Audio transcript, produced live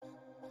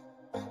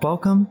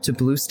Welcome to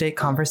Blue State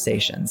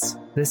Conversations.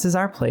 This is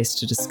our place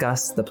to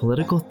discuss the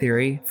political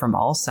theory from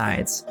all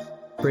sides,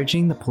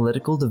 bridging the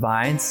political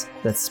divides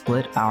that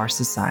split our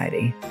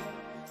society.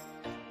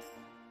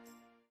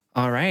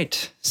 All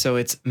right, so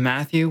it's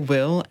Matthew,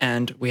 Will,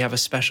 and we have a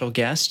special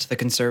guest, the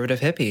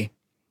conservative hippie.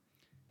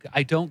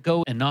 I don't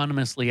go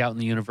anonymously out in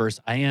the universe.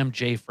 I am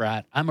Jay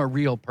Frat. I'm a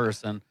real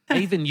person. I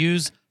even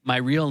use my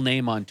real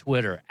name on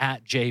Twitter,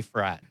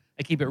 @JFrat.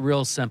 I keep it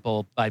real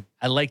simple. I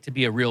like to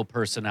be a real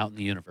person out in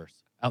the universe,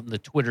 out in the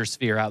Twitter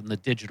sphere, out in the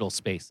digital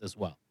space as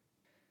well.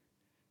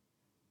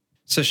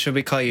 So should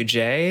we call you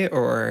Jay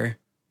or?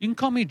 You can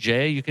call me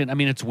Jay.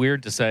 It's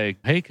weird to say,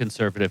 hey,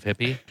 conservative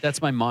hippie.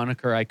 That's my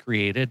moniker I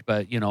created.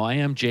 But, I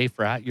am Jay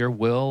Frat. You're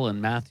Will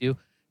and Matthew.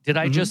 Did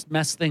I just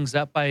mess things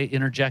up by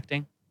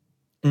interjecting?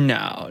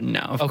 No,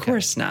 of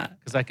course not.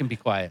 Because I can be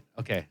quiet.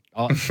 Okay.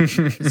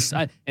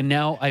 And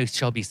now I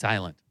shall be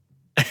silent.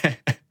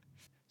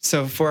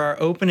 So for our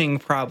opening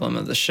problem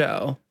of the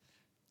show,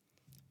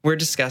 we're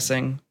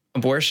discussing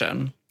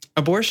abortion.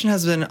 Abortion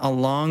has been a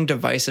long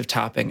divisive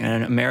topic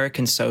in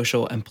American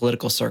social and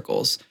political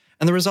circles,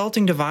 and the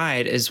resulting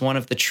divide is one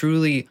of the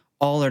truly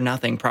all or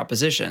nothing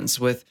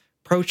propositions, with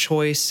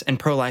pro-choice and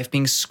pro-life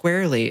being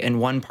squarely in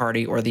one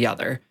party or the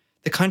other.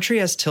 The country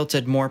has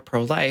tilted more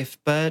pro-life,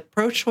 but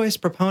pro-choice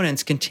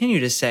proponents continue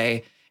to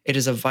say it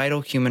is a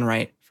vital human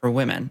right for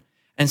women.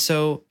 And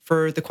so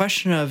for the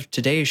question of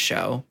today's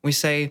show, we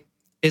say,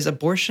 is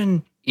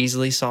abortion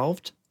easily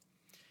solved?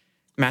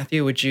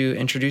 Matthew, would you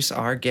introduce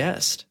our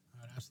guest?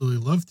 I'd absolutely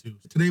love to.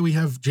 Today we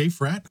have Jay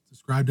Frat,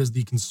 described as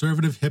the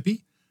conservative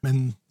hippie.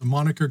 And the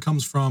moniker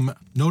comes from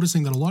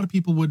noticing that a lot of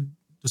people would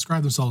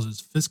describe themselves as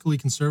fiscally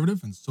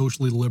conservative and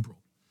socially liberal.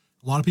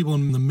 A lot of people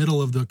in the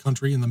middle of the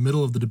country, in the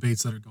middle of the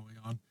debates that are going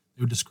on,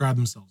 they would describe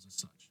themselves as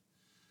such.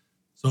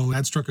 So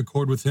that struck a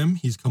chord with him.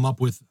 He's come up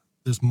with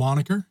this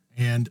moniker,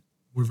 and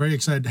we're very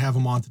excited to have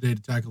him on today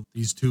to tackle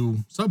these two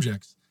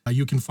subjects.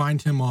 You can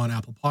find him on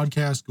Apple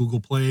Podcasts, Google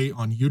Play,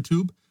 on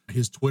YouTube.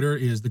 His Twitter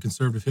is the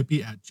conservative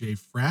hippie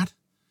 @JFrat.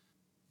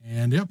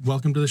 And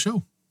welcome to the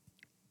show.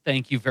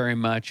 Thank you very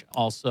much.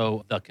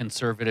 Also,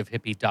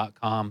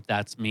 theconservativehippie.com.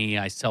 That's me.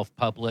 I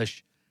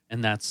self-publish,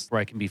 and that's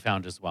where I can be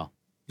found as well.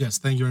 Yes,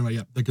 thank you very much.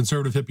 Yeah,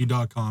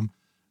 theconservativehippie.com.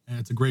 And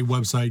it's a great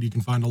website. You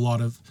can find a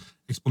lot of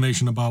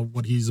explanation about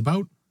what he's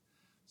about.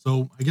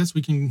 So I guess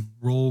we can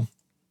roll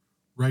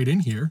right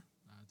in here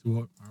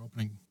to our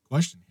opening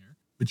question here,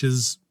 which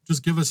is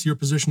just give us your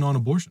position on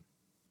abortion.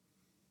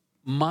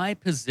 My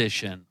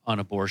position on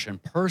abortion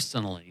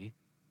personally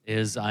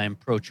is I'm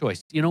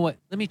pro-choice. You know what?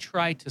 Let me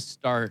try to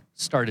start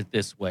it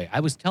this way.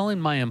 I was telling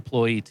my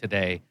employee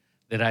today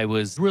that I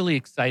was really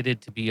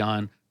excited to be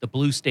on the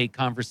Blue State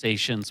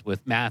Conversations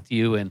with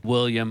Matthew and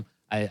William.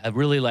 I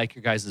really like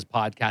your guys'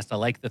 podcast. I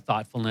like the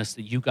thoughtfulness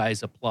that you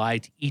guys apply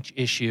to each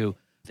issue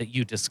that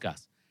you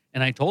discuss.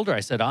 And I told her, I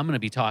said, I'm going to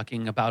be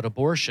talking about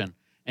abortion.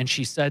 And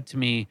she said to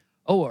me,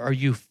 oh, are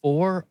you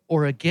for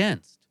or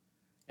against?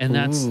 And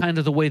that's kind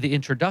of the way the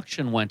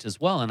introduction went as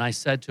well. And I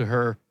said to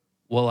her,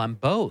 well, I'm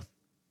both.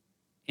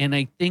 And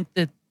I think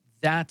that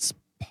that's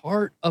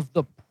part of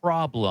the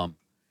problem,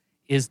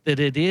 is that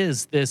it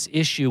is this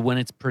issue when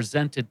it's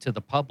presented to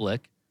the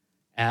public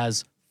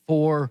as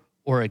for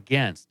or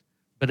against.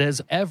 But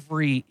as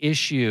every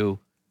issue,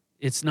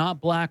 it's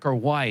not black or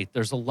white.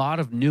 There's a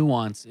lot of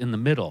nuance in the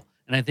middle.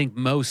 And I think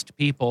most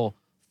people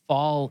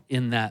fall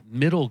in that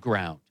middle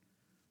ground.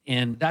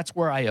 And that's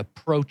where I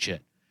approach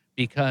it,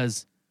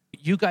 because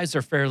you guys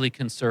are fairly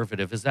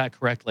conservative. Is that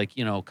correct? Like,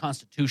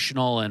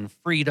 constitutional and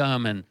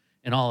freedom and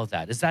all of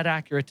that. Is that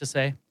accurate to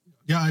say?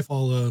 Yeah, I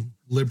fall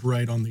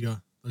lib-right on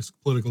the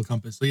political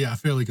compass. So yeah,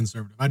 fairly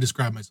conservative. I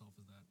describe myself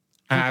as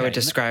that. I would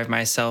describe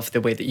myself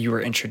the way that you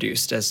were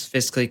introduced, as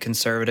fiscally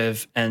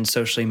conservative and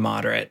socially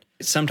moderate.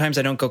 Sometimes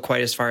I don't go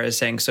quite as far as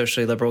saying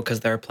socially liberal, because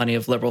there are plenty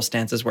of liberal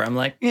stances where I'm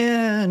like,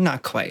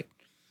 not quite.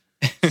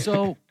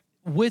 So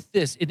with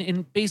this,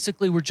 and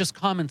basically we're just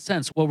common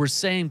sense. What we're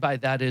saying by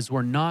that is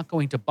we're not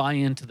going to buy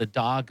into the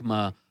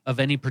dogma of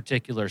any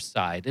particular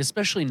side,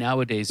 especially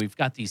nowadays. We've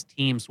got these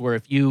teams where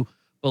if you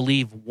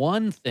believe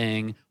one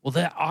thing, well,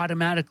 that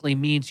automatically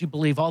means you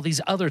believe all these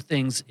other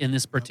things in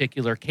this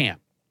particular camp,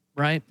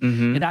 right?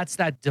 Mm-hmm. And that's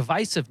that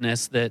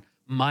divisiveness that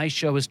my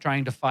show is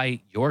trying to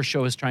fight, your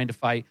show is trying to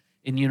fight.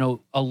 And,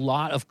 a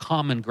lot of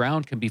common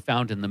ground can be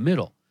found in the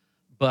middle.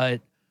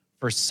 But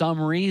for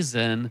some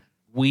reason,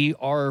 we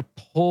are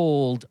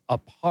pulled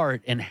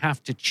apart and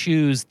have to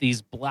choose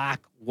these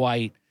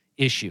black-white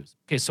issues.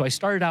 Okay, so I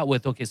started out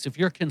with, so if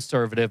you're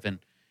conservative and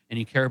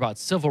you care about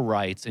civil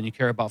rights and you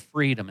care about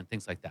freedom and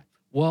things like that,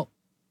 well,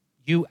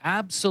 you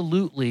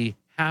absolutely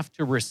have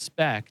to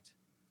respect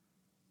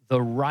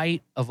the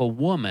right of a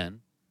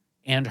woman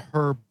and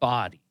her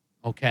body,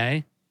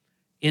 okay?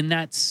 In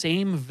that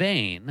same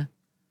vein,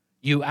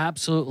 you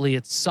absolutely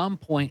at some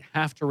point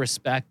have to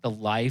respect the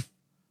life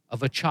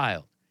of a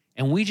child.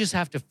 And we just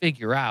have to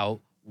figure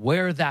out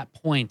where that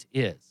point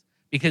is.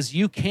 Because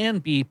you can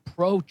be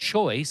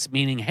pro-choice,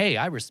 meaning, hey,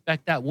 I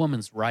respect that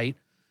woman's right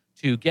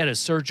to get a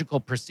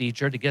surgical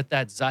procedure, to get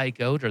that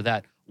zygote or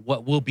that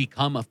what will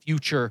become a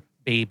future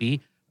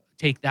baby,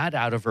 take that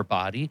out of her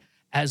body,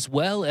 as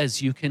well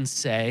as you can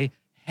say,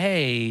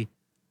 hey,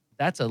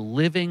 that's a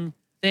living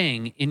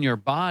thing in your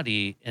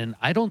body, and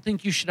I don't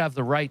think you should have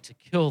the right to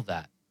kill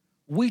that.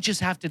 We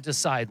just have to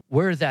decide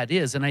where that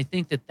is. And I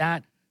think that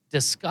that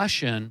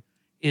discussion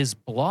is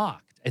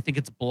blocked. I think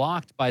it's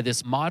blocked by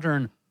this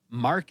modern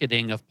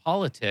marketing of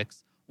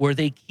politics where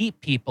they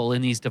keep people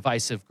in these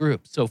divisive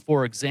groups. So,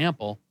 for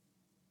example,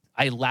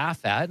 I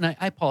laugh at, and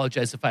I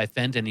apologize if I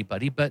offend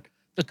anybody, but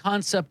the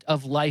concept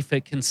of life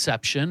at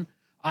conception,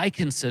 I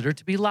consider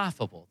to be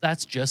laughable.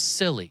 That's just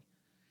silly.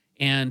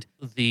 And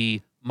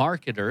the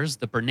marketers,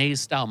 the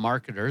Bernays-style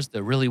marketers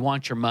that really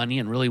want your money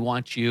and really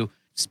want you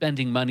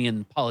spending money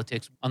in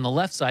politics, on the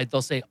left side,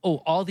 they'll say, oh,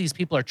 all these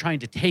people are trying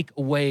to take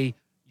away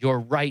your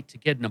right to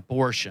get an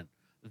abortion.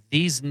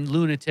 These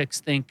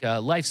lunatics think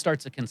life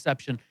starts at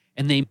conception,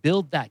 and they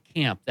build that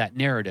camp, that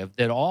narrative,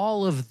 that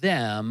all of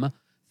them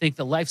think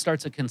that life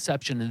starts at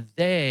conception and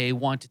they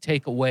want to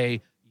take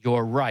away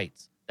your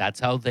rights. That's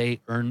how they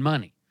earn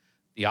money.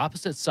 The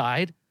opposite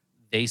side,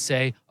 they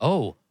say,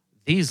 oh,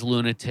 these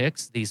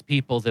lunatics, these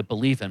people that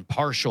believe in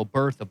partial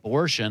birth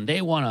abortion,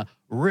 they want to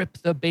rip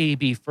the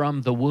baby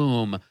from the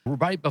womb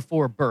right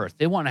before birth.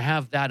 They want to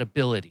have that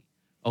ability,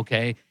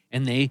 okay?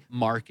 And they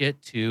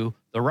market to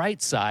the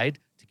right side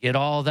to get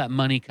all that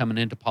money coming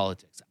into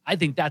politics. I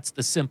think that's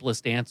the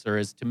simplest answer.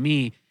 Is to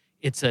me,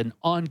 it's an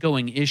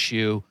ongoing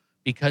issue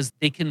because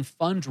they can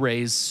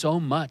fundraise so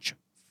much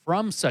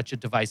from such a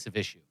divisive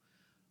issue.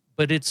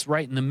 But it's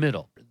right in the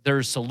middle.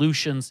 There's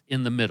solutions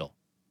in the middle.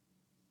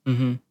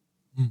 Mm-hmm.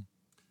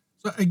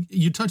 So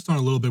you touched on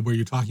a little bit where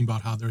you're talking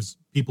about how there's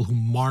people who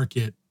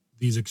market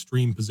these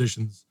extreme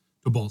positions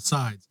to both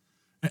sides.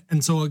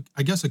 And so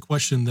I guess a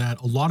question that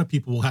a lot of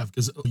people will have,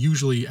 because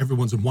usually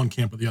everyone's in one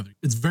camp or the other.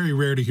 It's very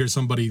rare to hear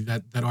somebody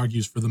that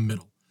argues for the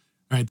middle,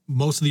 right?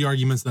 Most of the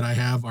arguments that I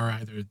have are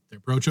either they're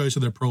pro-choice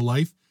or they're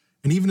pro-life.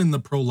 And even in the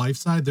pro-life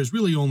side, there's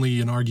really only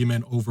an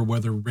argument over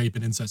whether rape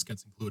and incest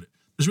gets included.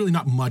 There's really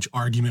not much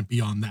argument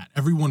beyond that.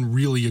 Everyone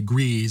really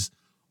agrees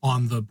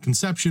on the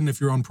conception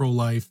if you're on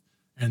pro-life,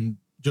 and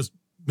just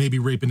maybe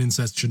rape and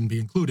incest shouldn't be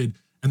included.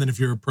 And then if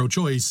you're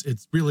pro-choice,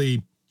 it's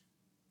really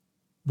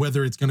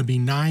whether it's going to be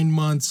 9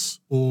 months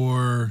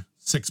or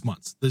 6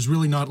 months. There's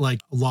really not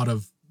like a lot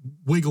of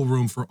wiggle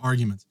room for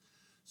arguments.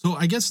 So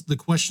I guess the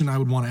question I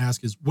would want to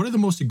ask is, what are the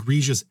most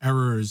egregious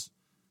errors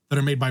that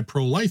are made by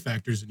pro-life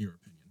actors in your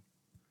opinion?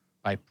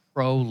 By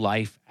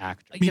pro-life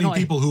actors. Meaning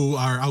people who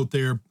are out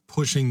there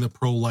pushing the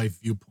pro-life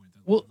viewpoint.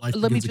 Well,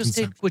 let me just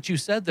take what you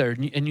said there,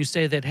 and you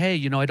say that, hey,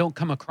 I don't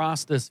come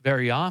across this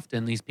very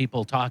often, these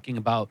people talking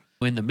about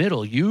in the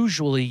middle.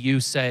 Usually you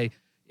say,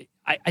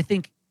 I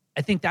think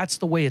that's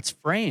the way it's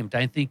framed.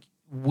 I think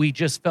we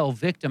just fell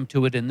victim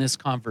to it in this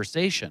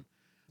conversation.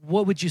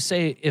 What would you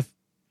say if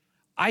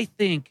I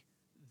think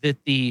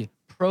that the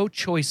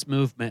pro-choice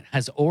movement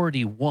has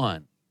already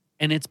won,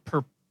 and it's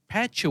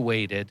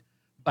perpetuated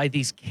by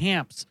these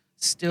camps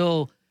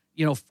still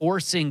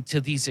forcing to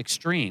these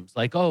extremes,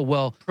 like, oh,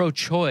 well,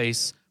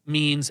 pro-choice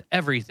means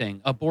everything,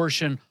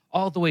 abortion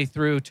all the way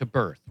through to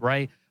birth,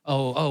 right?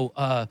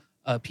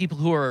 People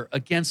who are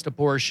against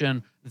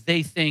abortion,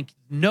 they think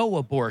no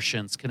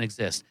abortions can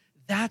exist.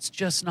 That's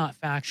just not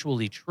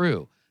factually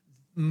true.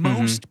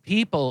 Most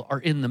people are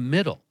in the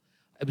middle.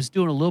 I was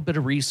doing a little bit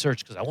of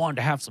research because I wanted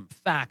to have some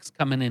facts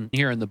coming in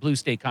here in the Blue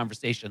State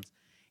Conversations.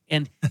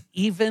 And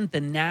even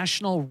the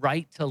National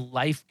Right to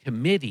Life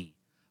Committee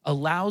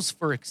allows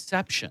for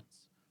exceptions.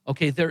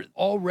 Okay, there's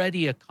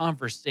already a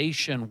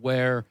conversation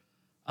where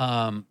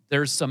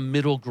there's some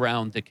middle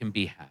ground that can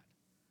be had.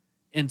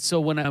 And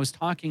so when I was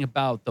talking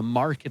about the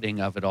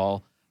marketing of it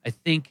all, I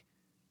think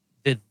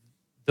that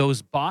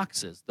those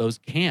boxes, those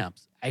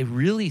camps, I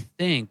really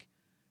think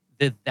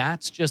that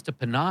that's just a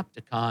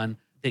panopticon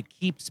that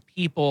keeps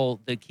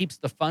people, that keeps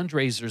the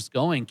fundraisers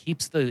going,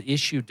 keeps the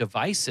issue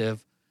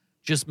divisive,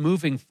 just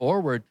moving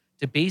forward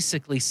to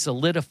basically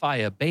solidify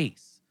a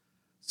base.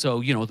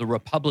 So, the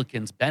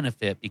Republicans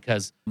benefit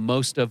because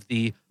most of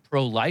the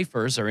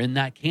pro-lifers are in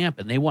that camp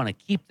and they want to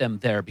keep them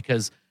there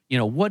because,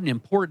 what an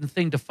important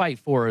thing to fight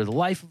for, the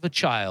life of a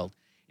child.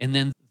 And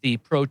then the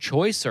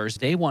pro-choicers,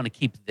 they want to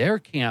keep their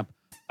camp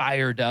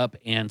fired up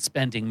and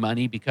spending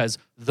money because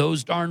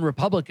those darn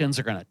Republicans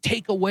are going to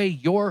take away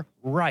your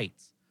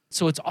rights.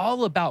 So it's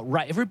all about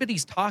right.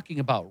 Everybody's talking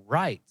about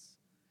rights.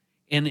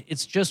 And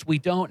it's just we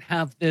don't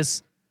have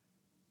this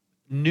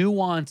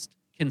nuanced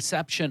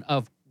conception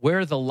of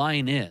where the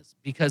line is,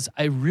 because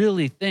I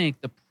really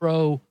think the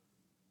pro-choice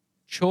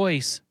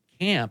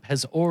camp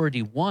has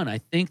already won. I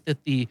think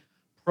that the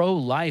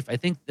pro-life, I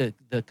think that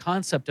the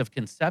concept of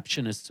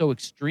conception is so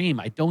extreme.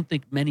 I don't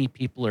think many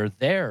people are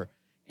there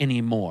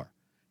anymore.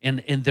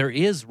 And there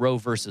is Roe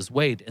versus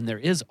Wade, and there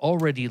is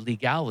already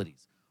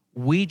legalities.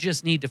 We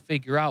just need to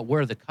figure out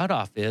where the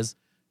cutoff is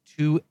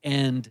to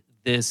end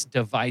this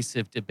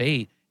divisive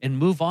debate and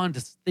move on to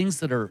things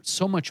that are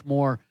so much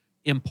more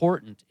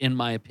important, in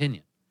my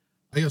opinion.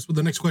 I guess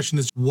the next question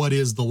is, what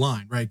is the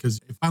line, right?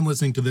 Because if I'm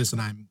listening to this and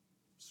I'm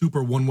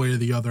super one way or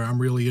the other, I'm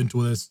really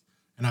into this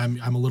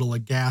and I'm a little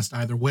aghast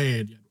either way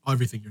at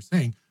everything you're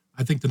saying.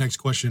 I think the next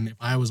question, if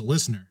I was a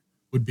listener,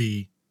 would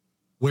be,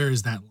 where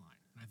is that line?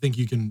 I think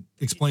you can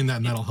explain that,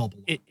 and that'll help a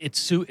lot. It's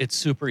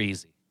super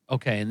easy.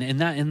 Okay, and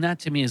that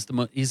to me is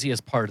the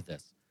easiest part of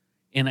this.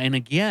 And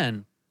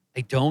again,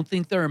 I don't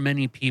think there are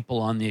many people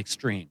on the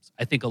extremes.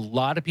 I think a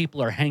lot of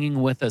people are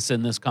hanging with us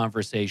in this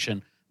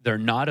conversation. They're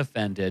not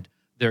offended.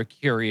 They're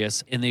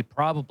curious, and they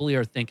probably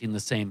are thinking the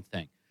same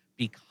thing.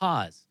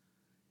 Because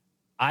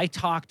I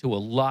talk to a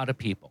lot of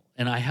people,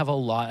 and I have a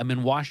lot. I'm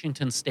in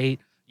Washington State.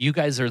 You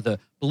guys are the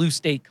blue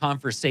state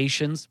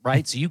conversations,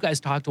 right? So you guys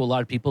talk to a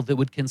lot of people that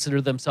would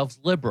consider themselves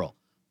liberal,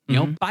 you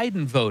know,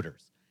 Biden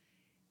voters.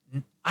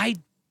 I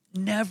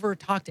never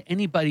talk to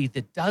anybody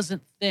that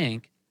doesn't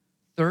think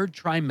third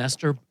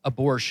trimester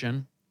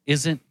abortion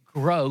isn't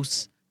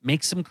gross,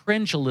 makes them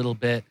cringe a little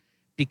bit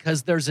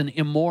because there's an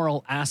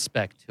immoral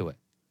aspect to it.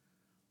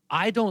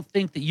 I don't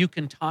think that you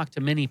can talk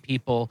to many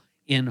people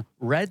in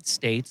red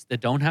states that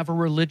don't have a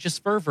religious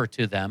fervor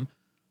to them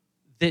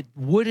that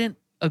wouldn't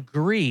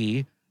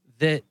agree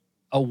that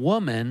a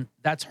woman,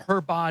 that's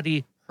her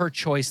body, her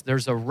choice,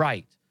 there's a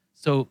right.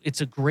 So it's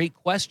a great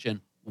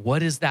question.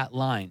 What is that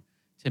line?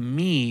 To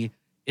me,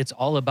 it's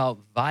all about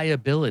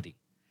viability.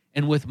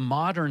 And with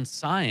modern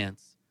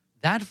science,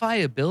 that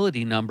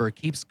viability number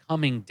keeps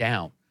coming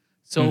down.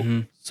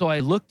 So so I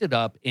looked it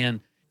up,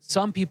 and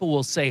some people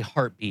will say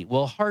heartbeat.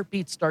 Well,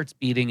 heartbeat starts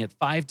beating at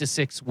 5 to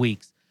 6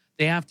 weeks.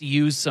 They have to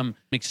use some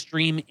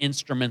extreme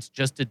instruments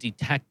just to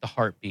detect the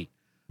heartbeat.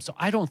 So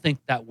I don't think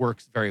that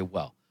works very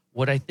well.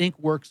 What I think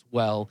works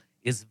well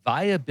is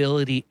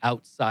viability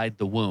outside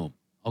the womb.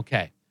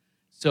 Okay,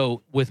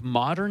 so with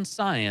modern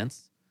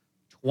science,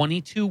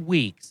 22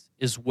 weeks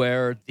is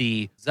where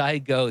the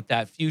zygote,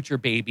 that future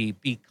baby,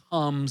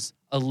 becomes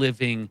a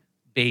living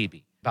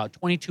baby. About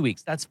 22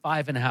 weeks, that's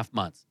 5.5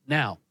 months.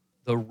 Now,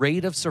 the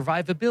rate of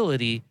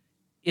survivability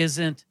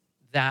isn't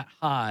that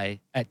high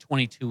at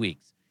 22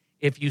 weeks.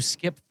 If you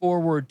skip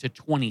forward to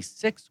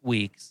 26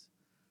 weeks,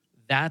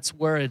 that's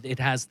where it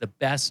has the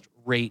best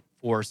rate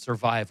for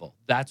survival.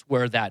 That's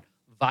where that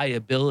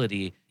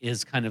viability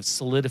is kind of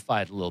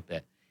solidified a little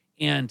bit.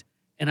 And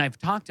I've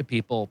talked to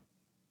people,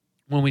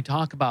 when we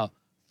talk about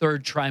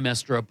third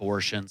trimester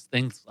abortions,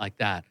 things like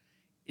that,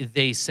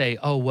 they say,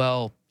 oh,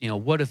 well, you know,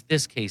 what if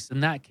this case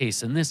and that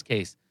case and this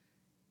case?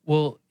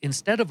 Well,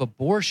 instead of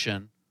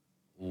abortion,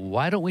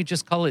 why don't we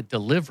just call it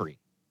delivery?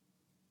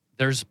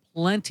 There's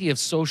plenty of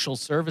social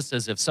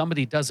services. If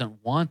somebody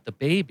doesn't want the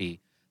baby,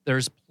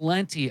 there's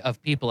plenty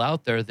of people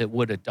out there that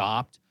would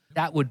adopt.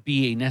 That would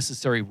be a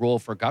necessary role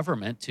for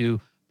government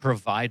to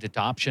provide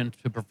adoption,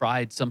 to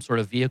provide some sort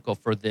of vehicle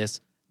for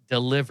this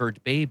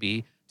delivered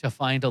baby to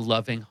find a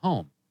loving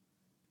home.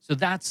 So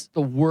that's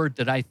the word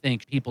that I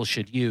think people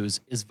should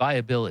use, is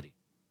viability.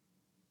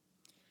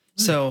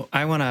 So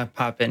I want to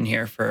pop in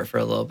here for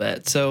a little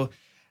bit. So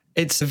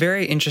it's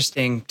very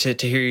interesting to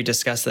hear you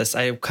discuss this.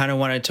 I kind of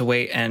wanted to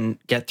wait and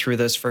get through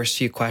those first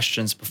few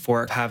questions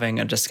before having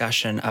a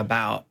discussion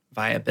about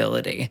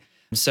viability.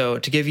 So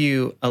to give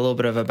you a little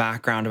bit of a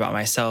background about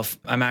myself,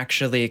 I'm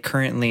actually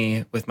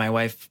currently with my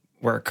wife,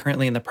 we're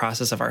currently in the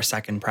process of our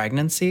second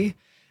pregnancy.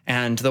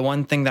 And the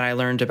one thing that I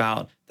learned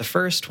about the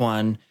first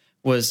one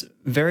was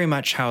very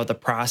much how the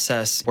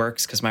process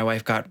works, because my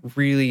wife got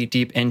really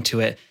deep into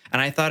it. And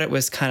I thought it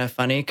was kind of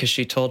funny because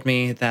she told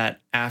me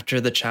that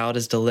after the child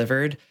is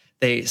delivered,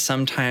 they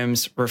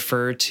sometimes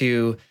refer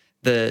to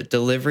the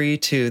delivery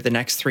to the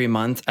next 3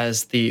 months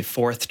as the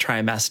fourth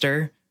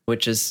trimester,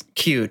 which is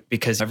cute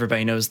because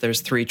everybody knows there's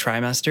 3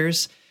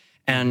 trimesters.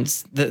 And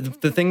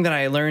the thing that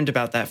I learned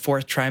about that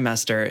fourth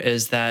trimester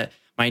is that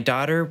my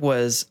daughter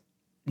was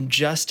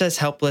just as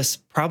helpless,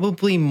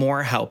 probably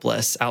more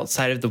helpless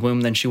outside of the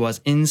womb than she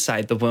was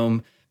inside the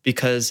womb,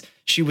 because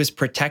she was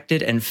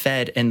protected and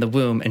fed in the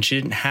womb and she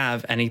didn't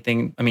have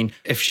anything. I mean,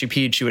 if she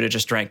peed, she would have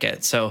just drank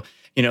it. So,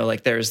 you know,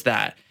 like there's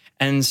that.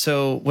 And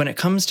so when it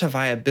comes to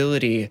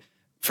viability,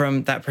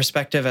 from that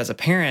perspective as a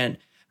parent,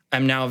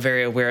 I'm now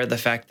very aware of the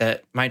fact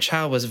that my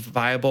child was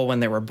viable when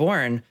they were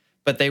born,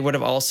 but they would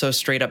have also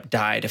straight up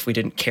died if we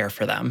didn't care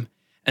for them.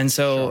 And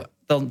so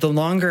the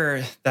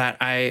longer that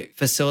I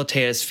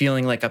facilitate as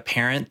feeling like a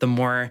parent, the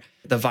more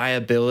the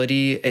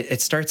viability,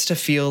 it starts to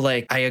feel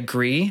like I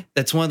agree.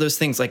 That's one of those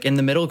things, like in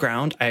the middle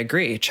ground, I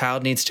agree.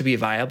 Child needs to be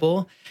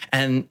viable.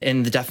 And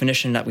in the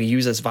definition that we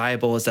use as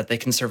viable is that they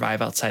can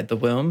survive outside the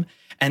womb.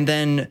 And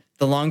then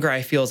the longer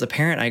I feel as a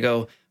parent, I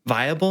go,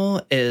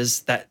 viable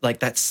is that, like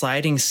that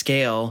sliding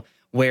scale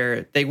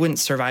where they wouldn't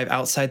survive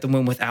outside the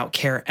womb without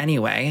care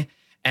anyway.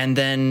 And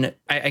then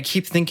I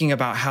keep thinking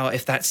about how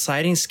if that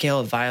sliding scale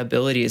of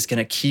viability is going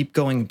to keep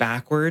going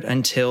backward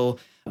until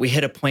we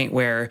hit a point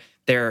where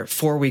they're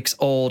 4 weeks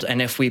old,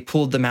 and if we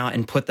pulled them out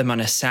and put them on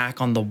a sack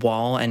on the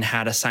wall and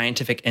had a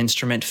scientific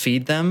instrument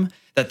feed them,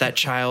 that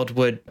child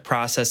would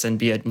process and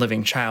be a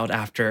living child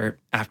after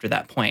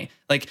that point.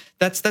 Like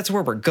that's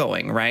where we're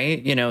going,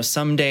 right? You know,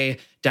 someday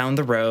down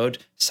the road,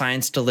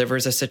 science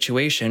delivers a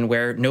situation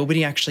where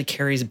nobody actually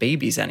carries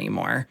babies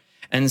anymore.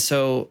 And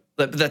so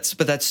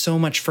that's so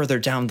much further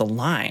down the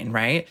line,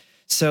 right?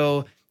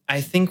 So I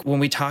think when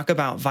we talk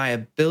about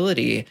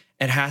viability,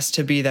 it has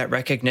to be that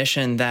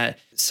recognition that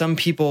some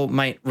people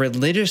might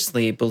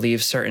religiously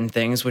believe certain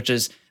things, which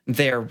is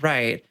their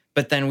right.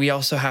 But then we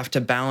also have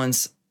to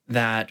balance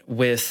that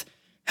with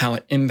how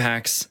it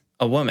impacts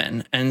a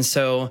woman. And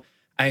so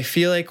I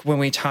feel like when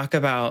we talk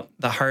about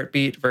the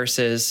heartbeat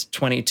versus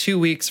 22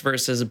 weeks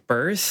versus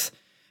birth,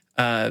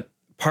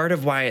 part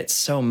of why it's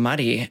so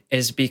muddy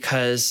is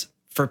because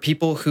for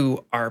people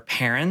who are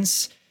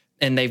parents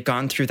and they've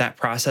gone through that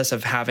process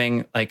of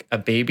having like a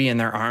baby in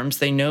their arms,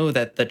 they know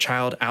that the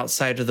child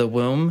outside of the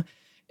womb,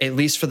 at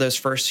least for those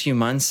first few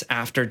months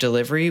after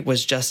delivery,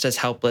 was just as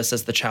helpless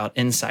as the child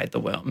inside the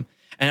womb.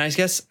 And I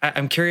guess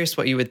I'm curious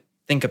what you would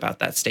think about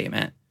that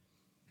statement.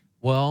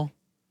 Well,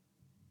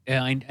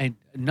 I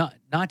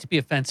not to be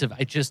offensive,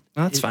 I just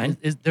No, that's fine.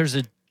 There's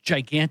a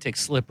gigantic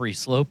slippery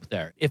slope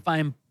there. If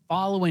I'm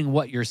following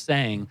what you're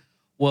saying,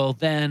 well,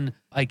 then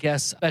I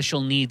guess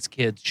special needs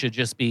kids should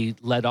just be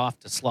led off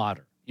to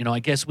slaughter. You know, I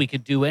guess we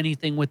could do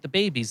anything with the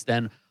babies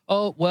then.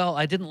 Oh, well,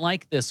 I didn't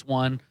like this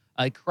one.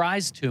 It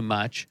cries too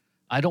much.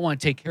 I don't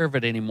want to take care of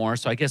it anymore.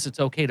 So I guess it's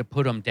okay to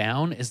put them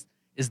down. Is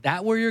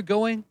that where you're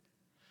going?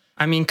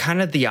 I mean,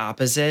 kind of the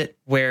opposite,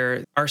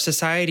 where our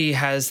society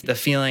has the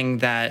feeling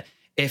that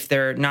if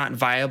they're not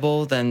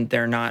viable, then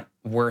they're not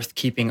worth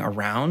keeping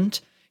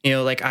around. You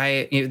know, like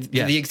Yes.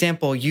 the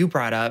example you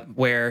brought up,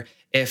 where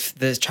if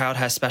the child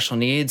has special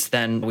needs,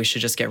 then we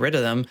should just get rid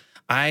of them.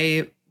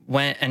 I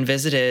went and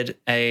visited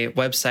a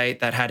website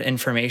that had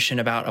information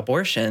about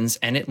abortions,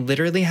 and it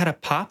literally had a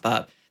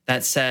pop-up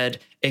that said,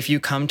 if you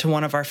come to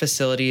one of our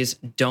facilities,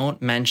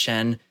 don't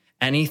mention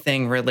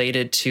anything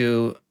related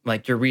to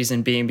like your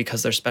reason being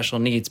because there's special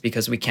needs,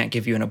 because we can't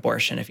give you an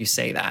abortion if you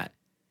say that.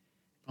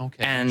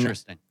 Okay, And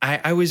interesting.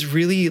 I was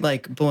really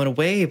like blown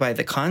away by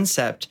the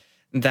concept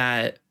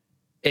that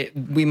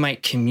we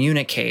might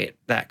communicate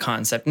that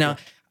concept. Now,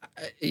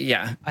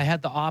 yeah. I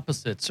had the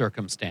opposite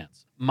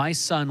circumstance. My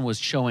son was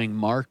showing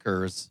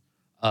markers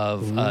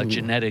of a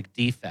genetic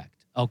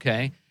defect.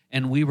 Okay.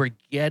 And we were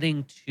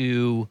getting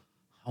to,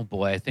 oh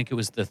boy, I think it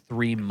was the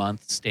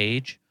 3-month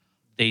stage.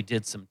 They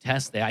did some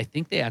tests. I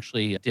think they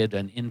actually did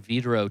an in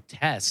vitro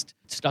test,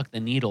 stuck the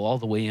needle all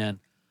the way in.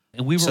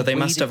 And we were So they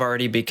must waiting- have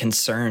already been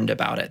concerned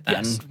about it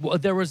then. Yes. Well,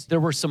 there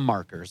were some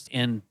markers,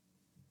 and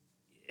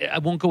I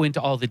won't go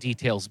into all the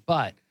details,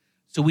 but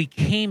so we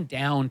came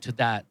down to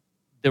that.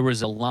 There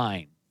was a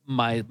line.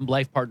 My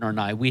life partner and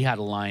I, we had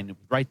a line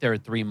right there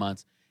at 3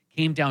 months,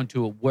 came down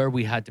to where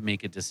we had to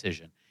make a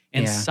decision.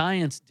 And Yeah.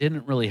 science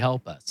didn't really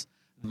help us.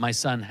 My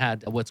son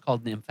had what's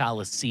called an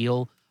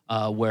omphalocele,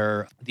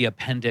 where the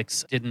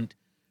appendix didn't,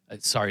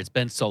 sorry, it's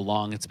been so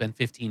long. It's been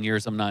 15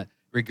 years. I'm not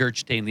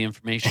regurgitating the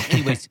information.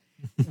 Anyways,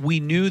 we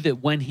knew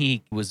that when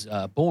he was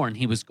born,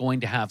 he was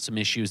going to have some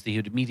issues that he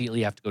would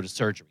immediately have to go to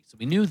surgery. So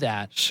we knew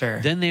that. Sure.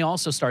 Then they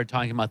also started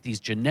talking about these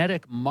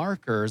genetic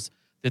markers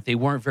that they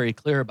weren't very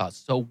clear about.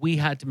 So we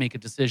had to make a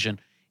decision,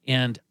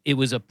 and it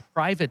was a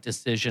private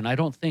decision. I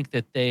don't think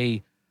that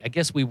I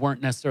guess we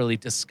weren't necessarily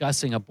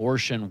discussing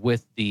abortion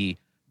with the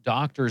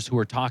doctors who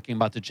were talking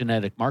about the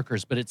genetic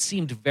markers, but it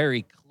seemed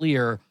very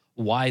clear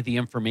why the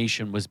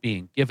information was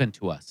being given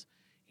to us.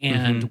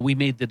 And we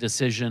made the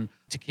decision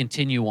to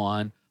continue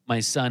on.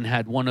 My son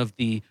had one of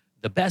the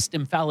best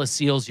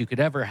omphalocele you could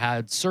ever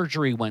had.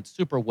 Surgery went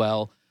super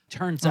well.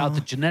 Turns out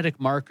the genetic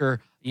marker,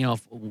 you know,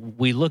 if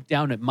we look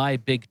down at my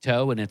big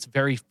toe and it's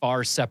very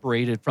far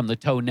separated from the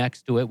toe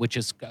next to it, which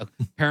is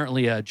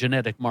apparently a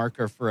genetic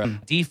marker for a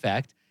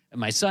defect. And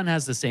my son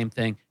has the same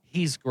thing.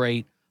 He's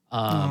great.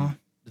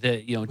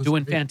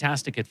 Doing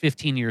fantastic at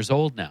 15 years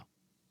old now.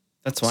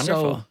 That's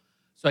wonderful.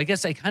 So I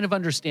guess I kind of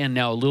understand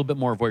now a little bit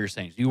more of what you're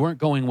saying. You weren't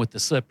going with the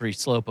slippery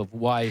slope of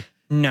why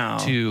No.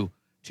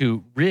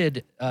 to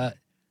rid. I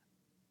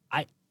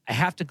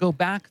have to go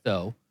back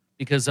though,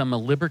 because I'm a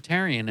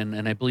libertarian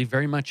and I believe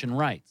very much in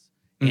rights.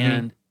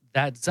 And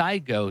that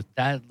zygote,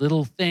 that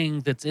little thing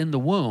that's in the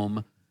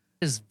womb,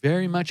 is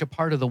very much a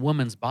part of the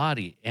woman's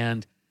body.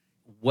 And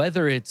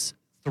whether it's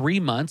 3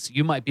 months,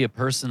 you might be a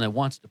person that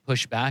wants to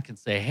push back and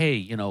say, hey,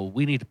 you know,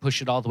 we need to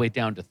push it all the way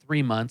down to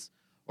 3 months,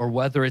 or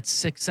whether it's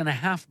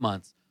 6.5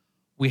 months.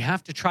 We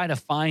have to try to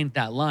find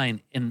that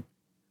line. And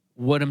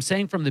what I'm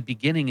saying from the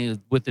beginning is,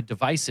 with the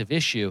divisive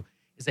issue,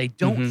 is I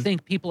don't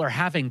think people are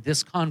having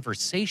this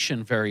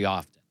conversation very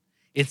often.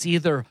 It's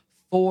either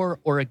for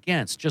or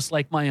against, just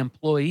like my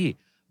employee.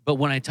 But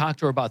when I talked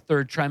to her about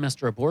third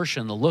trimester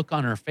abortion, the look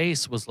on her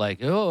face was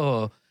like,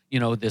 oh, you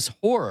know, this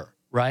horror,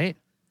 right?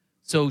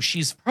 So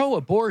she's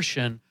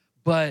pro-abortion,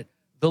 but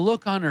the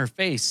look on her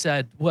face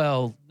said,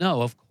 well,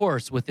 no, of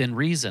course, within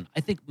reason.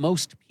 I think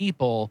most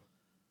people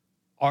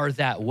are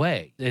that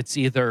way. It's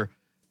either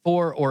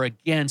for or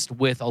against,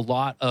 with a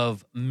lot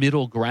of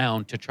middle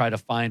ground to try to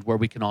find where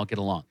we can all get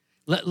along.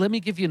 Let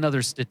me give you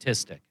another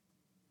statistic.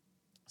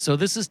 So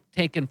this is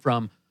taken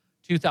from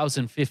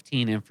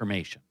 2015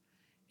 information.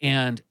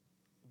 And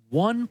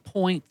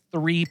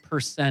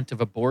 1.3%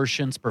 of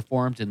abortions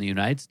performed in the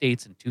United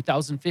States in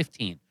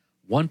 2015,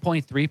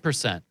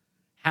 1.3%,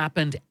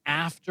 happened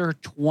after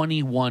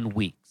 21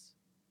 weeks.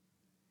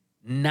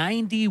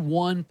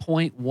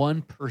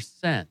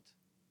 91.1%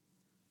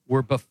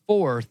 were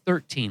before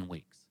 13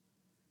 weeks.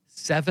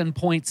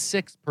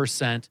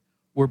 7.6%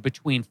 were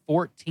between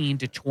 14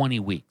 to 20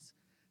 weeks.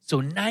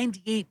 So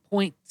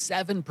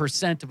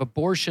 98.7% of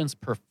abortions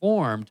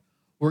performed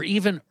were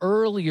even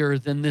earlier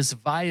than this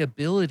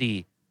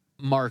viability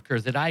marker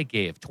that I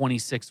gave,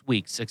 26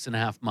 weeks,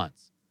 6.5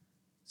 months.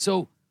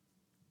 So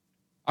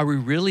are we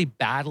really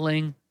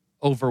battling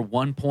over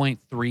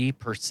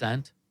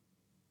 1.3%?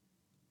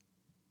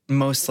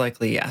 Most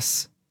likely,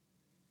 yes.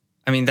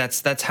 I mean,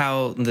 that's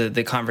how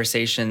the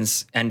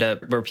conversations end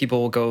up, where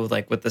people will go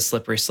like with the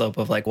slippery slope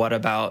of like, what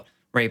about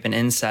rape and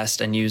incest,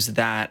 and use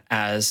that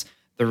as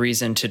the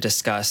reason to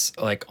discuss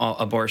like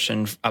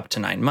abortion up to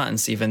 9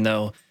 months, even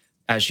though,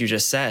 as you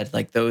just said,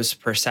 like those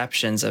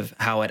perceptions of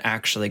how it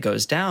actually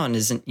goes down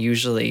isn't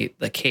usually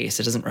the case.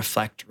 It doesn't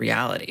reflect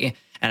reality.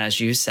 And as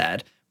you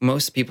said,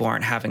 most people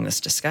aren't having this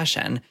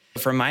discussion.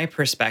 From my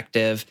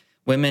perspective,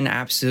 women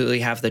absolutely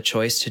have the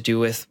choice to do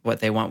with what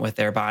they want with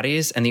their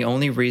bodies. And the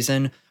only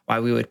reason why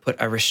we would put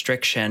a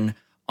restriction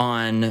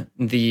on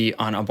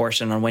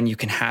abortion, on when you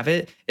can have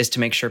it, is to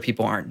make sure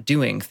people aren't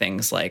doing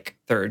things like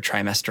third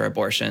trimester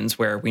abortions,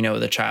 where we know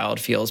the child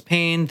feels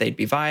pain, they'd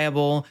be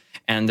viable,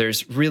 and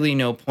there's really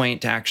no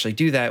point to actually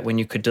do that when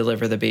you could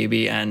deliver the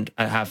baby and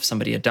have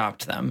somebody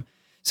adopt them.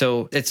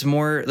 So it's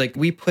more like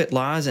we put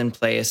laws in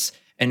place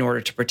in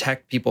order to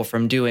protect people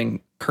from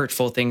doing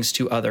hurtful things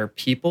to other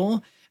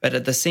people. But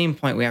at the same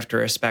point, we have to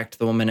respect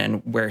the woman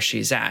and where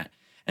she's at.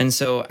 And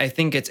so I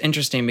think it's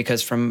interesting,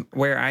 because from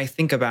where I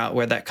think about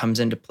where that comes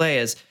into play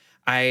is,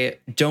 I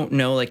don't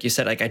know, like you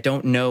said, like I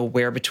don't know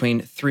where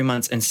between 3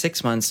 months and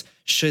 6 months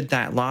should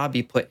that law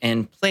be put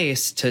in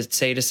place to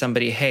say to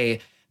somebody, hey,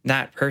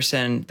 that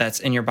person that's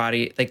in your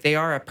body, like they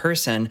are a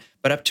person,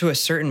 but up to a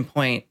certain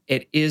point,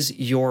 it is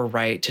your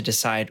right to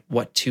decide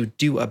what to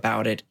do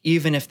about it,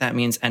 even if that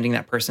means ending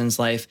that person's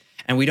life.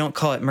 And we don't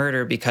call it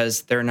murder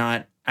because they're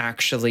not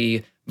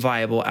actually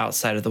viable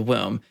outside of the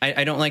womb.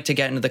 I don't like to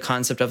get into the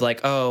concept of like,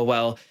 oh,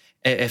 well,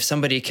 if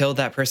somebody killed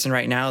that person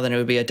right now, then it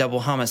would be a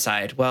double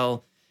homicide.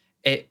 Well,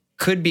 it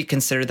could be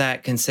considered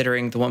that,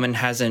 considering the woman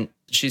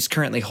she's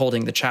currently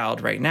holding the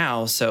child right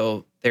now.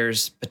 So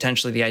there's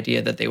potentially the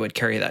idea that they would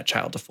carry that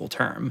child to full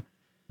term.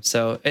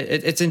 So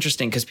it's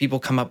interesting, because people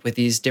come up with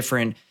these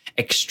different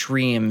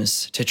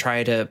extremes to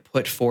try to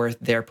put forth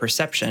their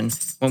perception,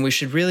 when we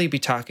should really be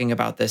talking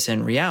about this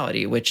in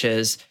reality, which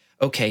is,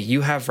 okay,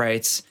 you have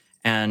rights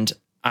and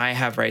I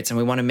have rights, and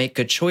we want to make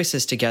good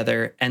choices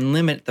together and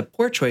limit the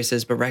poor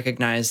choices, but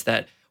recognize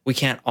that we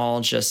can't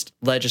all just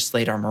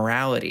legislate our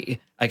morality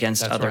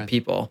against other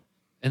people.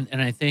 And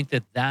I think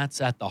that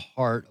that's at the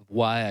heart of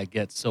why I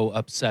get so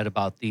upset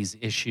about these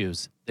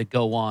issues that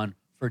go on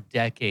for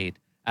decade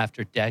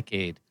after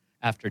decade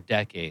after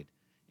decade.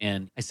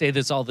 And I say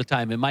this all the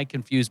time. It might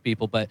confuse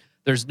people, but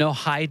there's no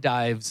high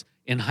dives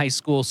in high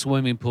school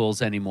swimming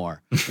pools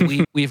anymore.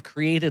 We've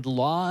created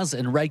laws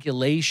and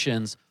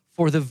regulations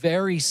for the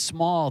very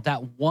small,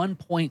 that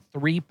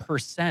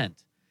 1.3%.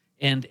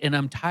 And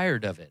I'm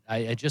tired of it.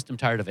 I just am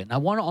tired of it. And I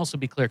want to also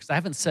be clear, because I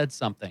haven't said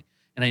something.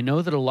 And I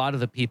know that a lot of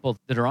the people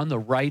that are on the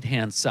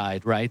right-hand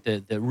side, right,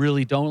 that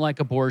really don't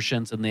like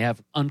abortions, and they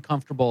have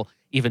uncomfortable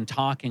even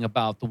talking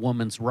about the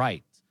woman's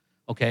rights,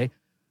 okay?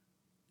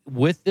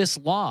 With this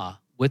law,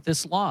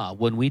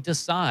 when we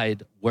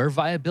decide where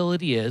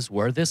viability is,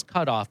 where this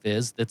cutoff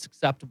is that's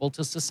acceptable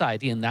to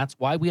society, and that's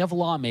why we have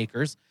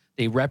lawmakers,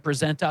 they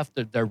represent us,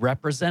 they're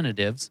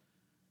representatives,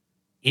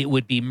 it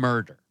would be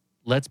murder.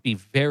 Let's be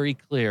very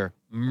clear,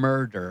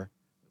 murder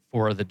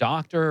for the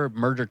doctor,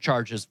 murder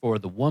charges for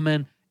the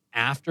woman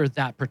after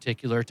that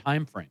particular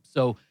time frame.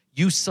 So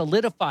you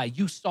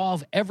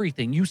solve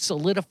everything. You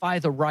solidify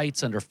the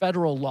rights under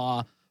federal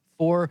law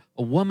for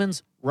a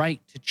woman's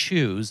right to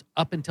choose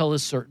up until a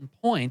certain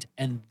point,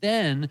 and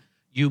then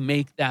you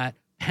make that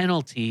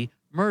penalty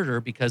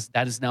murder, because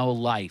that is now a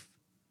life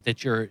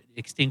that you're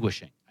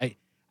extinguishing.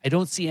 I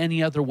don't see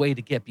any other way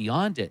to get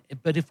beyond it.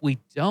 But if we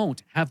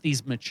don't have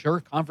these mature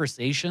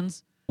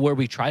conversations where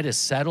we try to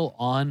settle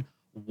on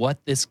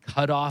what this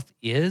cutoff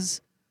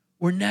is,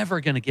 we're never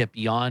going to get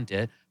beyond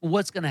it.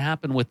 What's going to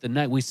happen with the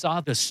night? We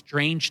saw the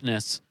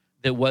strangeness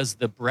that was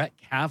the Brett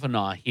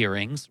Kavanaugh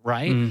hearings,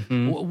 right?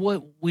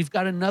 Mm-hmm. We've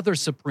got another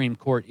Supreme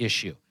Court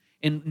issue.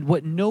 And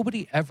what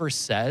nobody ever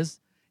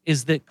says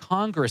is that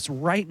Congress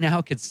right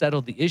now could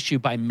settle the issue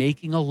by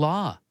making a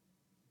law.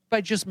 By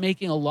just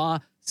making a law,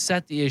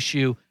 set the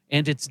issue,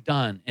 and it's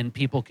done, and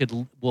people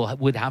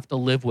would have to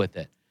live with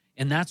it.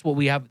 And that's what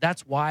we have.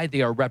 That's why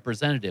they are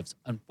representatives.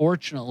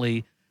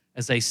 Unfortunately,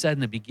 as I said in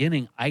the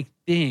beginning, I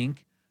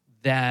think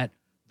that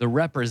the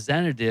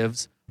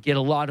representatives get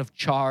a lot of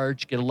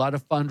charge, get a lot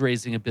of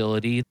fundraising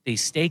ability. They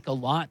stake a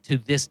lot to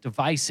this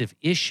divisive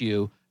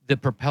issue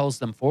that propels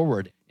them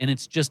forward. And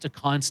it's just a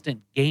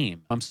constant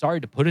game. I'm sorry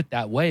to put it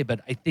that way,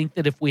 but I think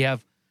that if we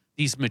have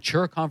these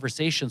mature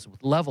conversations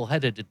with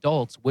level-headed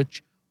adults,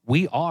 which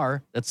we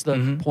are, that's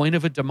the point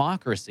of a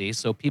democracy,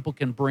 so people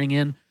can bring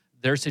in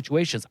their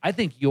situations. I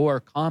think your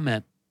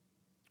comment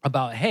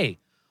about, hey,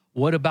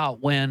 What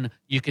about when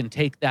you can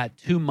take that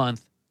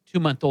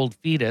two-month-old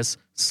fetus,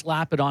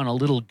 slap it on a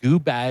little goo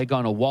bag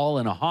on a wall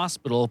in a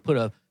hospital, put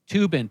a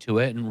tube into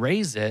it and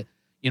raise it?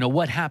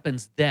 What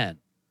happens then?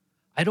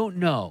 I don't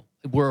know.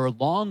 We're a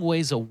long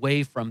ways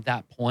away from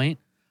that point,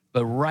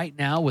 but right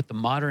now with the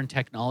modern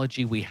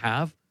technology we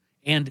have,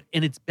 and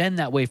it's been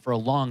that way for a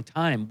long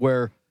time,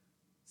 where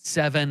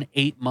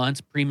 7-8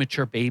 months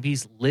premature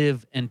babies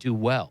live and do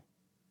well.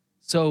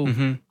 So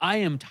I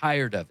am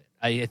tired of it.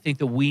 I think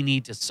that we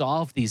need to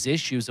solve these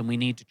issues, and we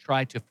need to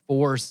try to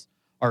force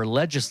our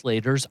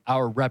legislators,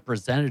 our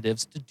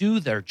representatives, to do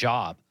their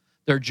job.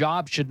 Their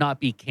job should not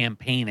be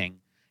campaigning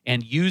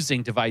and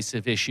using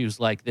divisive issues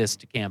like this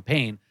to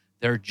campaign.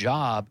 Their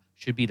job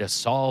should be to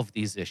solve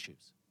these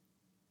issues.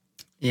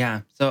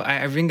 Yeah. So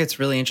I think it's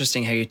really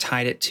interesting how you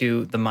tied it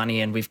to the money,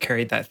 and we've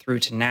carried that through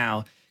to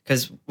now,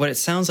 because what it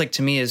sounds like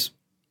to me is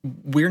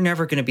we're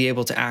never going to be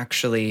able to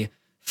actually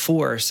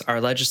force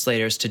our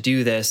legislators to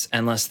do this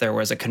unless there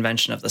was a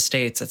convention of the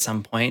states at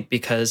some point,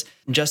 because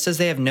just as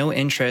they have no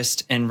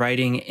interest in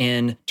writing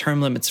in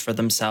term limits for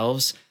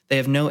themselves, they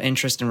have no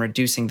interest in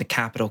reducing the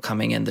capital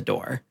coming in the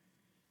door.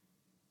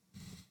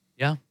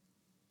 Yeah.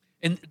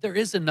 And there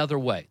is another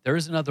way.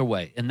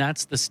 And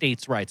that's the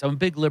states' rights. I'm a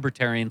big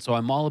libertarian, so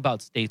I'm all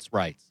about states'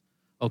 rights.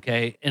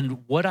 Okay.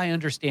 And what I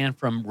understand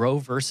from Roe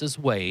versus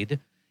Wade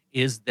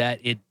is that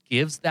it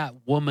gives that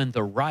woman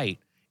the right.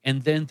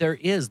 And then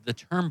the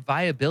term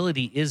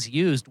viability is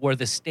used where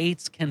the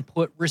states can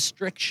put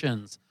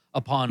restrictions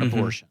upon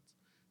abortions.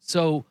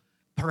 So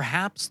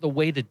perhaps the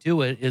way to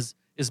do it is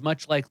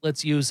much like,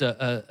 let's use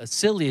a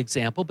silly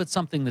example, but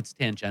something that's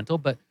tangential,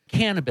 but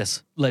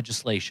cannabis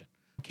legislation.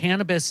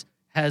 Cannabis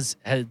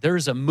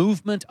there's a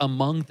movement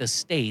among the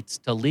states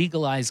to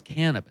legalize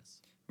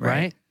cannabis,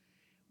 right?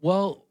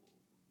 Well,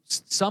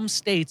 some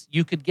states,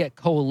 you could get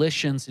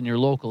coalitions in your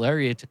local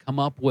area to come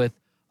up with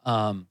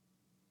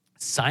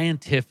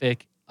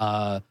scientific,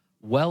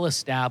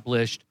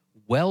 well-established,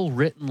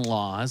 well-written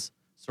laws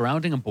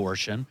surrounding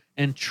abortion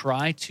and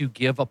try to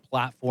give a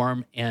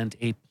platform and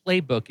a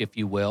playbook, if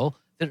you will,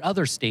 that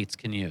other states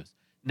can use.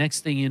 Next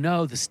thing you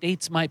know, the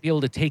states might be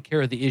able to take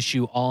care of the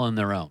issue all on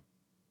their own.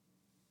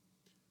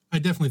 I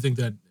definitely think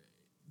that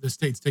the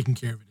states taking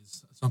care of it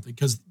is something,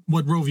 because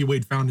what Roe v.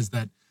 Wade found is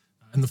that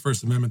in the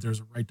First Amendment, there's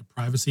a right to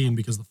privacy, and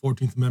because the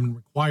 14th Amendment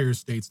requires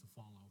states to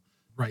follow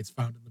rights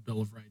found in the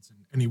Bill of Rights and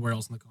anywhere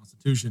else in the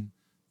Constitution,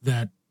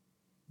 that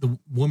the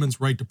woman's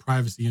right to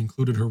privacy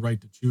included her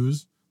right to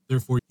choose.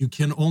 Therefore, you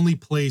can only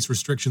place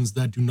restrictions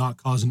that do not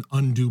cause an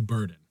undue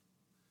burden.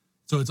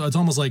 So it's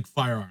almost like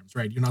firearms,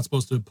 right? You're not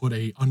supposed to put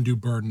a undue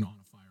burden on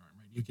a firearm,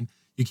 right?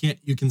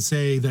 You can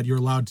say that you're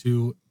allowed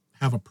to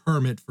have a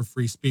permit for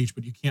free speech,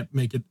 but you can't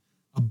make it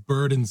a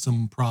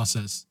burdensome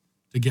process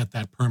to get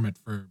that permit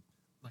for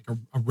like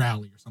a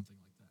rally or something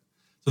like that.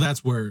 So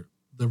that's where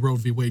the Roe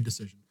v. Wade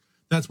decision,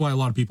 that's why a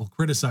lot of people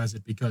criticize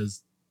it,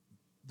 because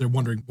they're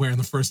wondering where in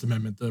the First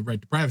Amendment the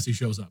right to privacy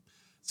shows up.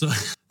 So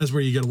that's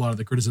where you get a lot of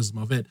the criticism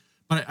of it.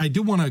 But I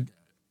do want to,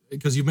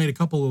 because you've made a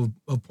couple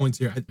of points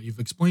here, you've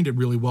explained it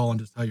really well on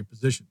just how you're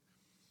positioned.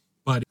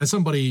 But as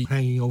somebody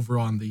hanging over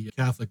on the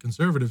Catholic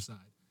conservative side,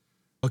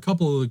 a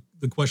couple of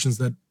the questions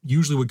that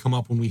usually would come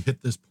up when we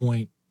hit this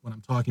point, when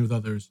I'm talking with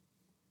others,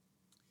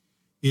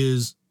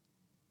 is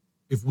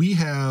if we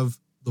have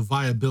the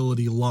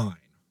viability line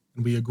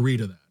and we agree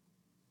to that,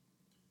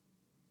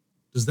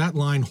 does that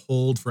line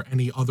hold for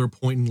any other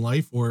point in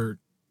life, or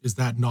is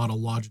that not a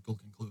logical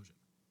conclusion?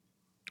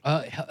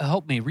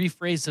 Help me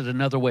rephrase it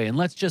another way. And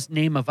let's just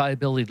name a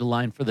viability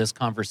line for this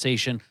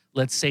conversation.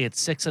 Let's say it's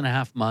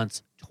 6.5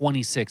 months,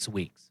 26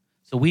 weeks.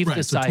 So we've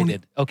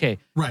decided,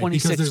 right,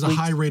 26 because there's weeks, a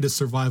high rate of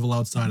survival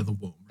outside of the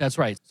womb. Right? That's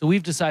right. So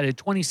we've decided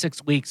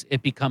 26 weeks,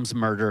 it becomes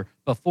murder.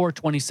 Before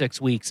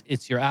 26 weeks,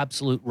 it's your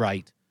absolute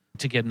right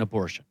to get an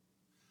abortion.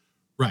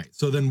 Right.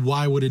 So then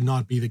why would it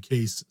not be the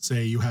case,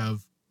 say you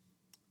have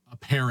a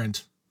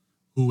parent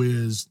who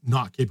is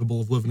not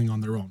capable of living on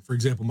their own? For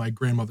example, my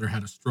grandmother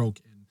had a stroke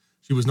and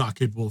she was not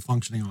capable of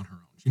functioning on her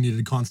own. She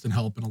needed constant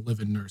help and a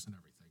live-in nurse and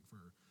everything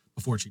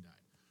before she died.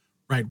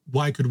 Right.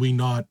 Why could we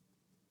not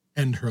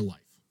end her life?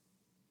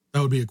 That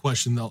would be a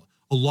question that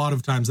a lot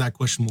of times that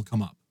question will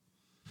come up.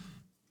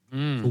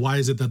 So why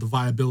is it that the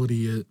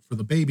viability for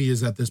the baby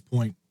is at this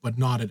point, but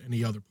not at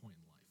any other point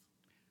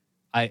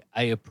in life?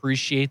 I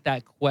appreciate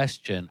that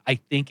question. I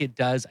think it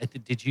does.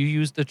 Did you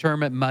use the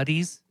term it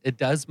muddies? It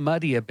does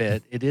muddy a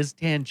bit. It is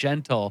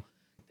tangential.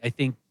 I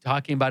think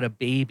talking about a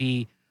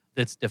baby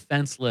that's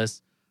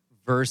defenseless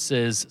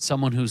versus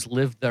someone who's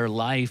lived their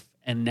life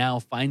and now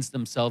finds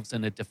themselves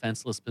in a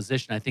defenseless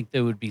position, I think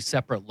there would be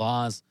separate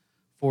laws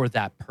for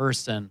that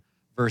person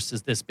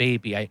versus this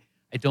baby. I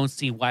don't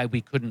see why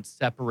we couldn't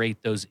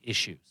separate those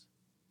issues.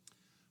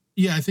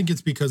 Yeah, I think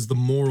it's because the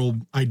moral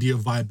idea of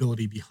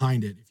viability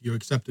behind it. If you're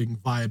accepting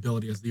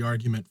viability as the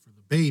argument for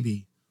the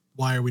baby,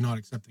 why are we not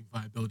accepting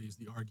viability as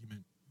the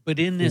argument? But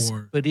in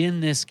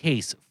this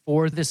case,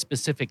 for this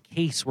specific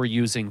case, we're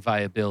using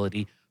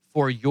viability.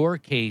 For your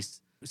case,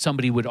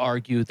 somebody would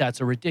argue that's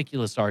a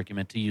ridiculous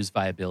argument to use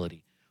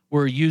viability.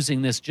 we're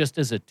using this just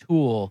as a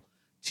tool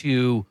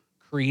to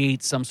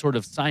create some sort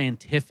of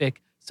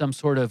scientific, some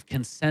sort of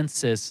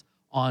consensus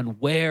on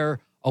where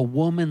a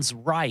woman's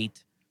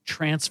right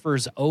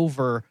transfers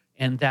over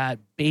and that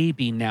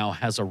baby now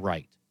has a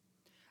right.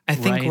 I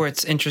think Right.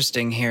 what's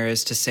interesting here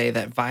is to say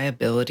that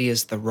viability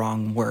is the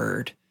wrong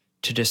word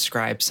to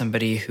describe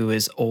somebody who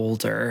is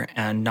older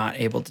and not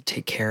able to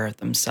take care of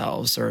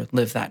themselves or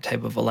live that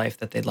type of a life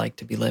that they'd like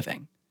to be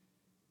living.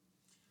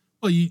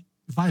 Well,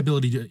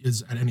 viability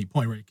is at any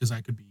point, right? Because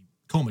I could be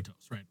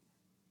comatose, right?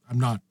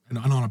 I'm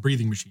on a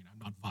breathing machine. I'm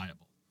not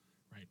viable,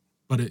 right?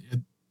 But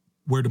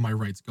where do my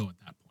rights go at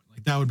that point?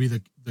 Like that would be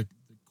the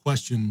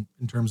question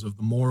in terms of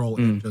the moral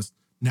and just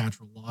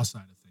natural law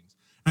side of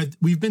things.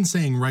 We've been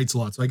saying rights a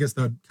lot, so I guess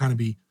that would kind of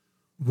be,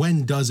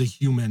 when does a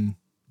human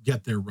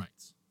get their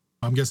rights?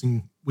 I'm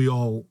guessing we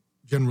all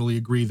generally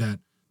agree that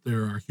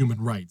there are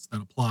human rights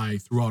that apply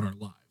throughout our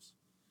lives.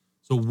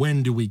 So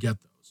when do we get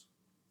those?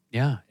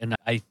 Yeah. And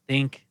I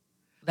think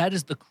that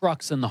is the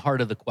crux and the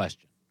heart of the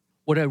question.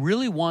 What I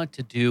really want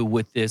to do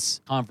with this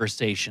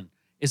conversation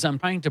is I'm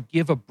trying to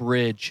give a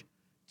bridge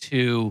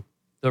to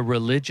the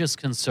religious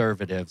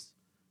conservatives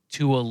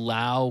to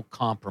allow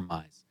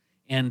compromise.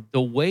 And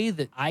the way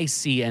that I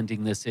see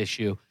ending this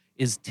issue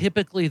is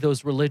typically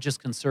those religious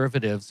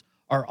conservatives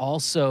are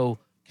also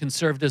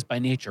conservatives by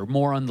nature,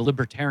 more on the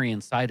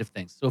libertarian side of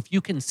things. So if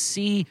you can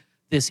see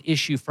this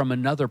issue from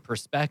another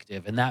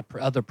perspective, and that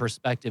other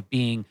perspective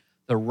being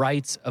the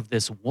rights of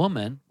this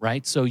woman,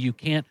 right? So you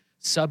can't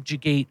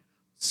subjugate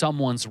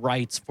someone's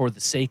rights for the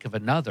sake of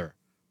another.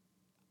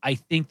 I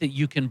think that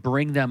you can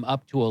bring them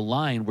up to a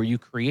line where you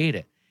create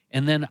it.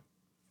 And then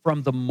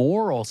from the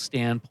moral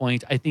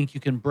standpoint, I think you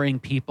can bring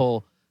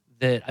people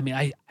that, I mean,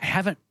 I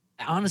haven't,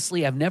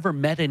 honestly, I've never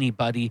met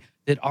anybody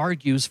that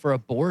argues for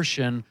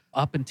abortion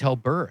up until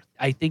birth.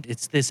 I think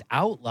it's this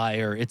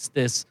outlier. It's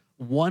this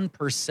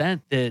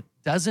 1% that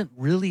doesn't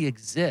really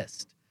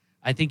exist.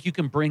 I think you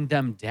can bring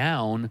them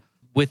down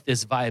with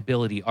this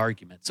viability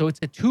argument. So it's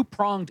a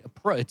two-pronged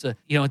approach.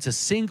 It's a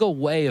single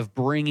way of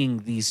bringing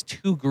these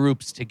two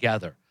groups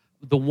together.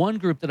 The one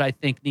group that I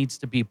think needs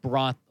to be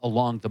brought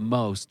along the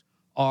most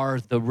are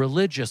the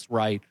religious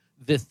right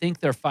that think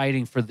they're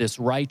fighting for this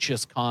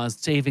righteous cause,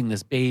 saving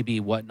this baby,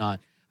 whatnot.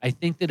 I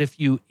think that if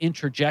you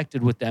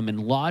interjected with them and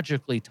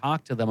logically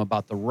talked to them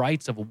about the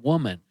rights of a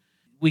woman,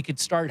 we could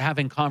start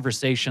having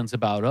conversations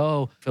about,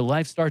 if a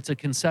life starts at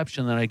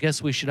conception, then I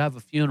guess we should have a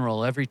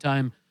funeral every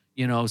time,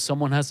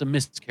 someone has a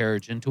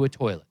miscarriage into a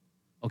toilet.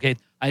 Okay.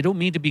 I don't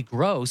mean to be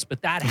gross,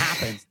 but that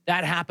happens.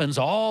 That happens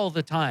all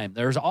the time.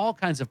 There's all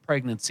kinds of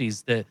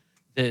pregnancies that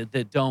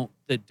don't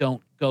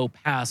go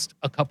past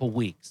a couple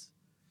weeks,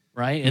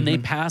 right? And they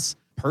pass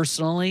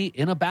personally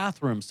in a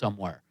bathroom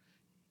somewhere.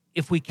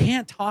 If we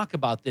can't talk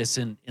about this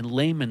in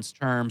layman's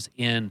terms,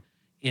 in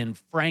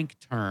frank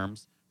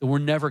terms, then we're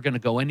never going to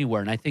go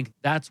anywhere. And I think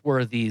that's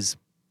where these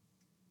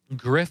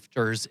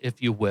grifters,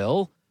 if you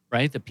will,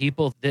 right, the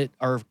people that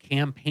are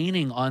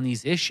campaigning on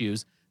these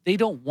issues, they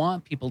don't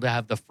want people to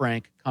have the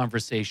frank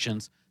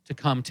conversations to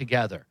come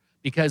together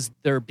because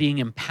they're being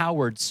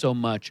empowered so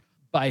much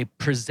by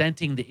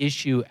presenting the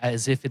issue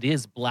as if it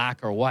is black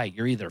or white.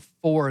 You're either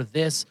for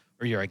this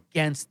or you're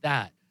against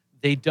that.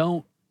 They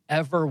don't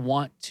ever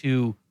want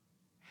to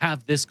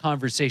have this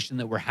conversation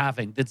that we're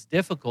having that's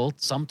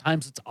difficult.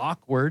 Sometimes it's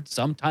awkward.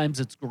 Sometimes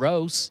it's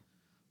gross,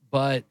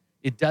 but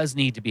it does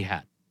need to be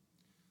had.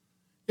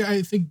 Yeah,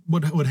 I think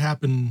what would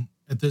happen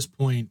at this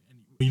point, and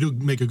you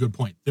do make a good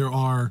point, there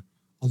are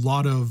a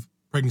lot of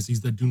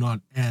pregnancies that do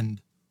not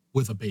end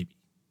with a baby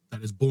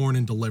that is born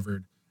and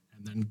delivered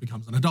and then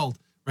becomes an adult,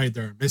 right?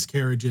 There are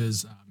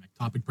miscarriages,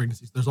 ectopic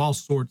pregnancies. There's all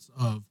sorts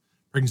of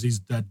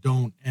pregnancies that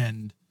don't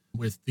end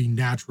with the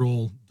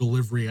natural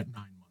delivery at 9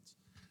 months.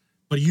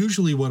 But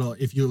usually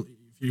if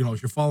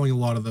you're following a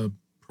lot of the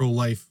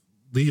pro-life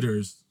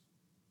leaders,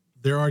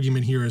 their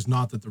argument here is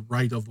not that the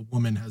right of the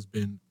woman has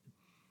been,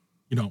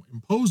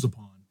 imposed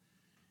upon.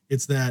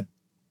 It's that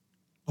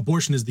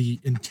abortion is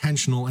the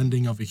intentional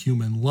ending of a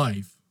human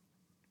life,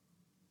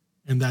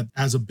 and that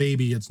as a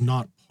baby, it's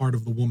not part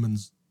of the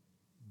woman's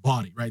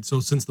body, right? So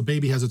since the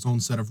baby has its own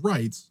set of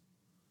rights,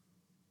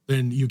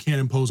 then you can't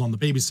impose on the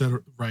baby's set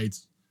of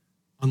rights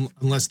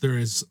unless there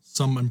is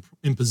some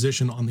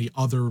imposition on the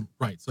other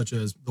rights, such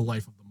as the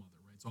life of the mother,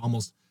 right? So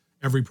almost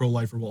every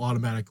pro-lifer will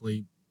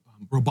automatically,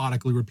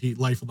 robotically repeat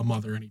life of the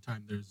mother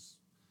anytime there's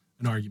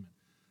an argument.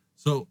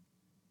 So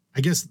I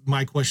guess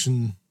my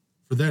question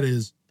for that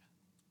is,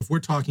 if we're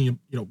talking,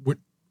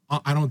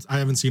 I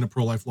haven't seen a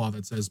pro-life law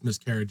that says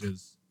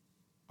miscarriages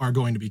are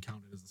going to be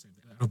counted as the same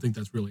thing. I don't think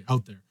that's really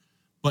out there.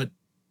 But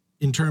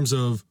in terms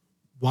of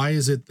why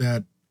is it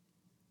that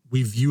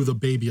we view the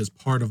baby as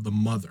part of the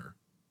mother?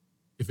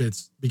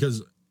 Because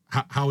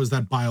how is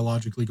that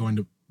biologically going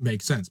to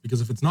make sense?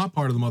 Because if it's not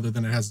part of the mother,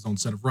 then it has its own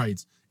set of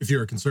rights. If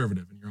you're a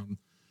conservative and you're on,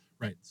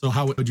 right. So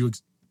how would you?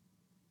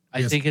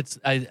 I think it's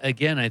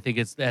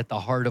at the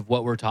heart of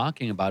what we're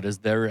talking about is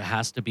there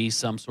has to be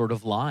some sort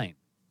of line.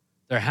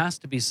 There has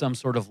to be some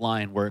sort of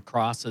line where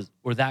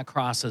that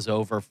crosses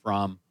over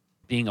from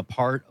being a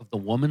part of the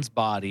woman's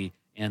body,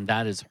 and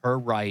that is her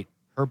right,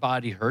 her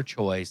body, her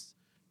choice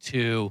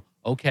to,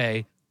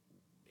 okay,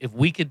 if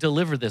we could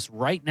deliver this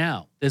right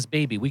now, this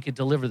baby, we could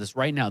deliver this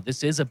right now.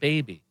 This is a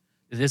baby.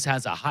 This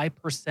has a high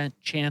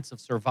 % chance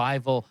of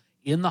survival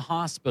in the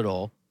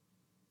hospital.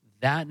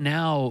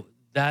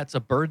 That's a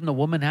burden the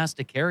woman has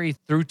to carry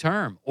through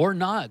term or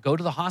not. Go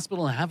to the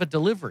hospital and have a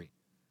delivery.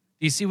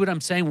 Do you see what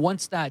I'm saying?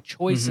 Once that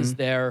choice is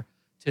there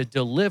to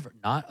deliver,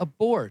 not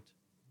abort,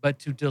 but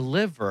to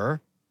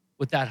deliver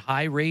with that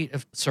high rate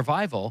of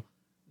survival,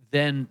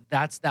 then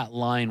that's that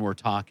line we're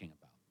talking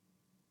about.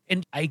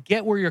 And I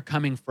get where you're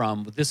coming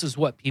from. But this is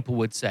what people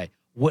would say.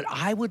 What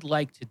I would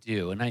like to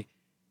do,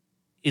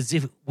 is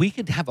if we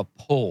could have a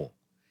poll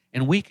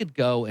and we could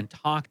go and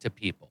talk to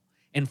people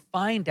and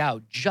find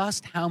out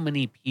just how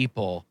many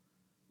people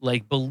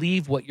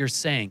believe what you're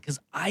saying. Because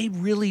I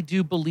really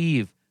do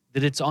believe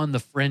that it's on the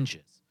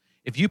fringes.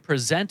 If you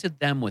presented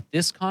them with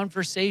this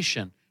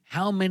conversation,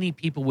 how many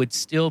people would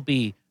still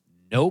be,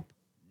 nope,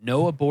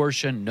 no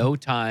abortion, no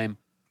time,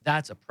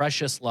 that's a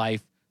precious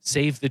life,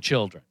 save the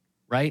children,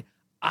 right?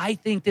 I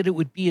think that it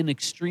would be an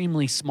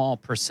extremely small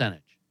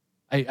percentage.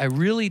 I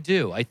really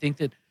do. I think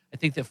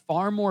that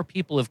far more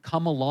people have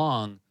come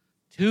along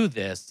to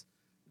this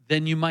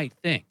than you might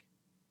think.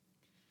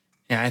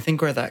 Yeah, I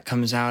think where that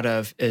comes out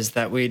of is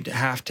that we'd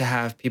have to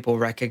have people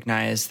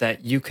recognize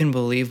that you can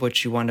believe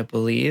what you want to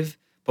believe,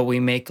 but we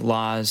make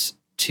laws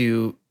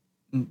to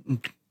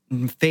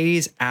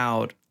phase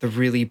out the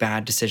really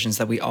bad decisions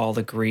that we all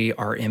agree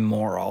are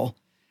immoral.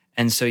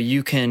 And so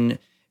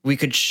we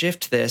could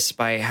shift this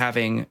by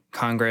having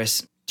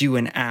Congress do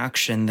an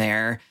action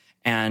there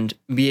and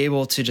be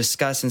able to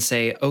discuss and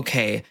say,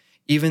 okay,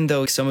 even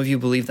though some of you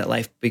believe that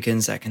life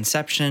begins at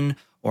conception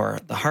or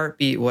the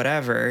heartbeat,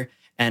 whatever,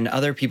 and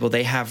other people,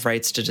 they have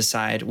rights to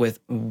decide with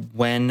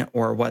when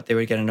or what they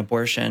would get an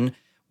abortion.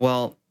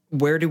 Well,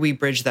 where do we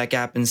bridge that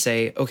gap and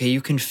say, okay,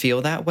 you can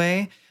feel that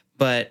way,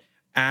 but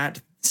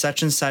at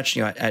such and such,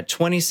 at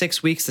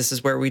 26 weeks, this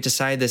is where we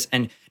decide this.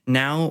 And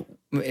now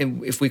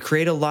if we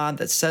create a law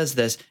that says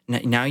this,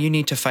 now you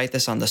need to fight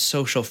this on the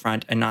social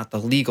front and not the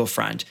legal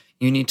front.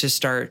 You need to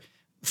start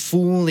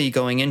fully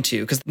going into,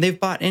 because they've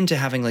bought into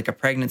having a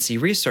pregnancy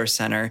resource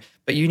center,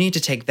 but you need to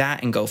take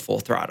that and go full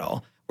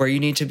throttle, where you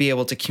need to be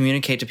able to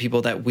communicate to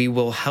people that we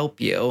will help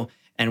you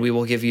and we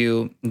will give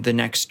you the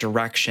next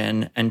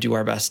direction and do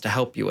our best to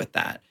help you with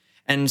that.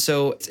 And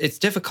so it's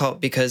difficult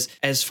because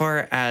as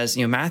far as,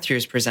 Matthew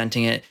is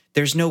presenting it,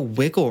 there's no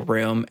wiggle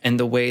room in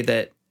the way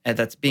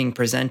that's being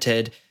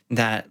presented,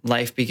 that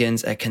life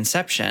begins at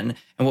conception.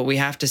 And what we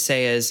have to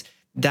say is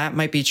that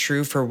might be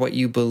true for what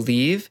you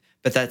believe,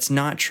 but that's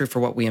not true for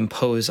what we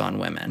impose on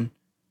women.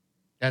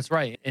 That's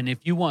right. And if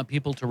you want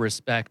people to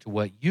respect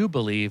what you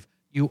believe,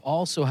 you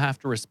also have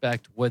to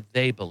respect what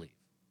they believe.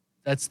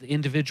 That's the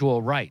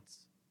individual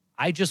rights.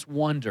 I just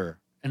wonder,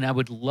 and I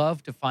would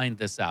love to find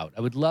this out.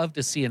 I would love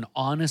to see an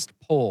honest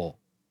poll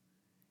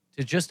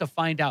to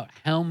find out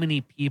how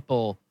many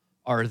people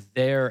are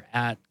there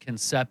at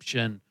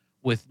conception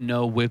with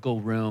no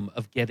wiggle room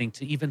of getting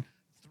to even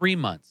 3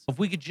 months. If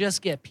we could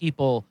just get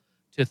people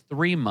to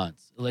 3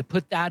 months,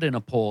 put that in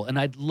a poll, and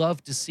I'd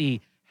love to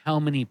see how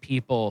many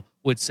people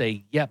would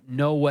say, yep,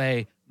 no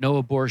way, no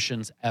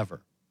abortions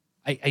ever.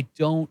 I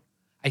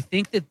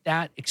think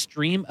that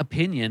extreme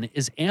opinion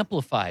is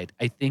amplified.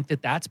 I think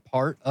that that's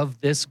part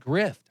of this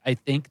grift. I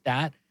think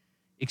that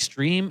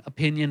extreme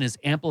opinion is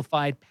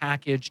amplified,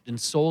 packaged, and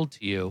sold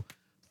to you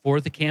for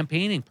the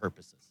campaigning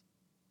purposes.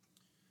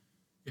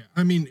 Yeah,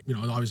 I mean,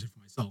 obviously for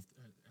myself,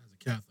 as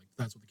a Catholic,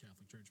 that's what the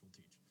Catholic Church will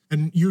teach.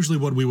 And usually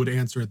what we would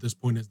answer at this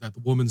point is that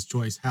the woman's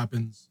choice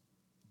happens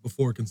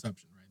before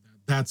conception, right?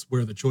 That's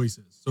where the choice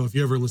is. So if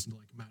you ever listen to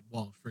Matt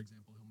Walsh, for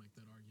example, he'll make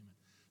that argument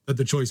that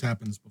the choice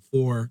happens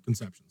before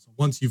conception. So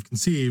once you've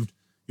conceived,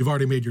 you've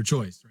already made your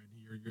choice,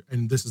 right?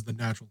 And this is the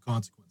natural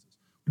consequences,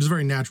 which is a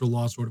very natural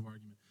law sort of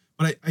argument.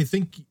 But I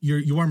think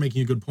you are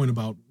making a good point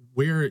about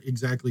where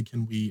exactly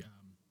can we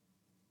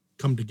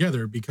come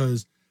together,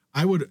 because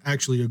I would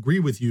actually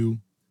agree with you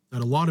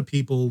that a lot of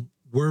people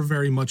were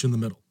very much in the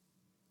middle,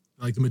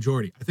 like the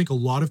majority. I think a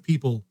lot of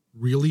people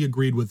really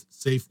agreed with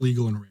safe,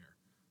 legal, and rare.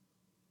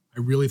 I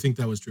really think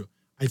that was true.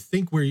 I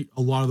think where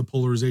a lot of the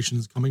polarization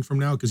is coming from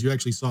now, because you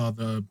actually saw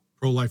the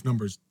pro-life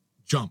numbers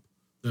jump,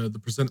 the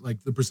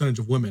percentage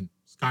of women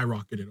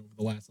skyrocketed over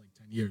the last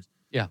 10 years.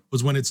 Yeah,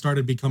 was when it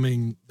started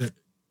becoming that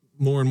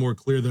more and more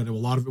clear that a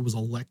lot of it was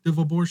elective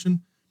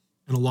abortion,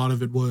 and a lot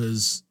of it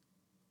was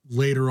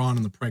later on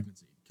in the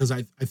pregnancy. Because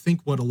I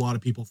think what a lot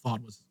of people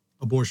thought was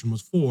abortion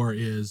was for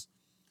is,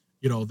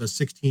 the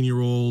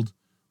 16-year-old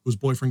whose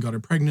boyfriend got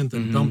her pregnant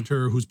and dumped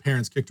her, whose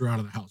parents kicked her out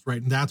of the house,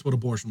 right? And that's what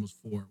abortion was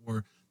for.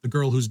 Or the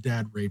girl whose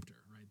dad raped her,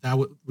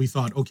 right? We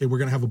thought, okay, we're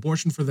going to have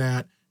abortion for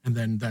that, and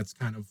then that's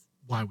kind of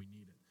why we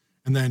need it.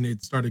 And then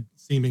it started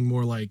seeming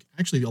more like,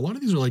 actually, a lot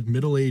of these are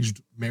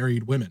middle-aged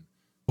married women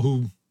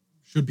who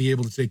should be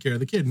able to take care of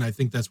the kid. And I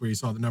think that's where you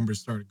saw the numbers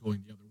started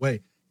going the other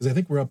way. Because I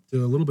think we're up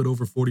to a little bit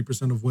over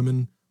 40% of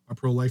women are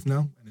pro-life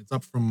now, and it's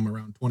up from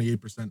around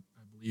 28%,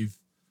 I believe,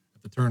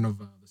 at the turn of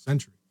the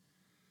century.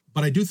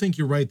 But I do think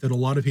you're right that a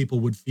lot of people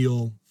would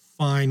feel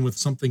fine with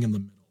something in the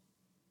middle.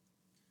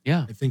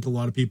 Yeah. I think a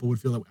lot of people would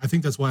feel that. I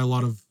think that's why a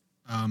lot of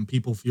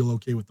people feel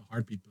okay with the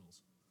heartbeat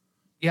pills.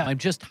 Yeah, I'm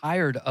just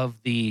tired of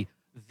the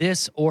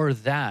this or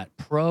that,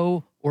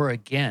 pro or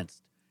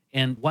against.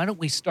 And why don't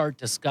we start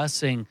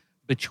discussing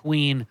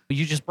between,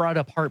 you just brought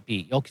up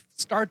heartbeat. You'll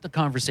start the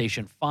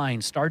conversation,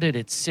 fine, start it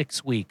at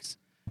 6 weeks,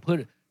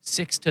 put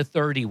 6 to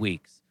 30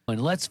 weeks.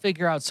 And let's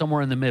figure out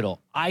somewhere in the middle.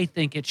 I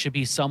think it should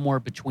be somewhere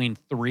between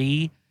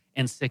 3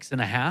 and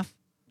 6.5.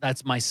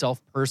 That's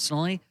myself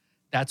personally.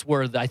 That's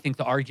where I think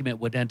the argument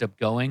would end up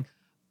going.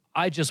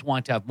 I just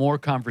want to have more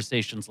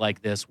conversations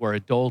like this where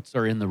adults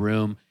are in the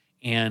room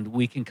and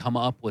we can come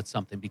up with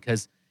something,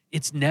 because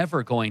it's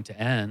never going to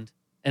end.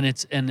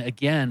 And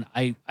again,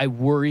 I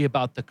worry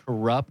about the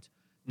corrupt,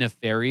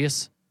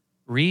 nefarious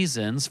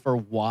reasons for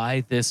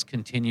why this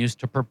continues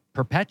to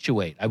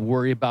perpetuate. I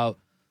worry about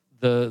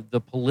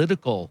the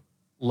political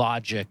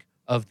logic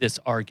of this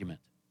argument.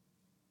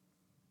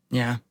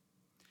 Yeah.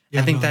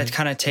 I think that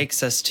kind of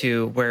takes us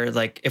to where,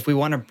 like, if we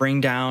want to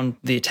bring down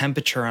the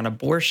temperature on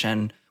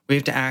abortion, we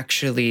have to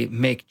actually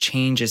make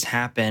changes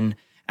happen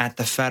at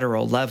the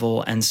federal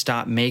level and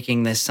stop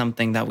making this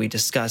something that we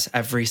discuss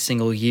every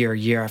single year,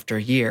 year after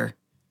year.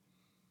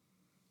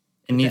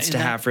 It needs to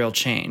have real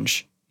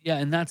change. Yeah,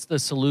 and that's the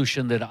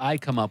solution that I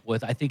come up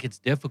with. I think it's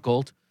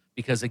difficult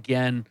because,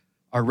 again,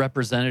 our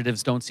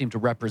representatives don't seem to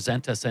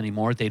represent us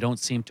anymore. They don't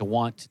seem to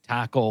want to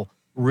tackle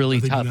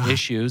really tough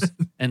issues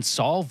and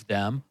solve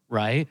them,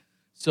 right?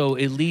 So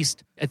at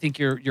least I think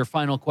your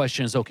final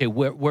question is, okay,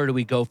 where do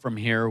we go from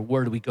here?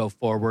 Where do we go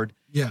forward?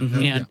 Yeah.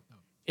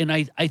 And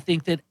I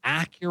think that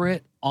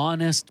accurate,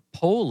 honest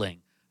polling,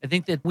 I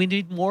think that we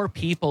need more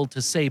people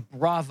to say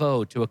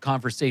bravo to a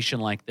conversation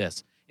like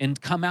this and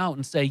come out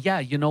and say, yeah,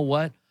 you know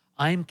what?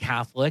 I'm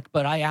Catholic,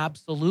 but I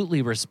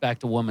absolutely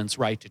respect a woman's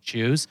right to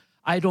choose.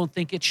 I don't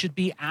think it should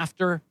be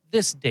after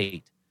this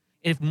date.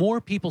 If more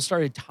people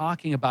started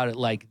talking about it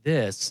like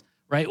this,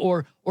 right,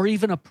 or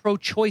even a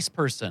pro-choice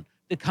person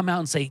to come out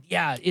and say,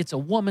 yeah, it's a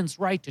woman's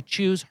right to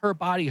choose her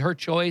body, her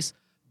choice,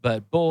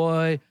 but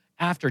boy,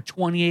 after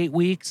 28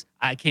 weeks,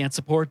 I can't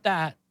support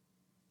that.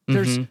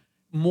 There's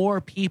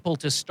more people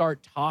to start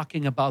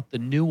talking about the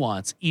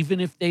nuance, even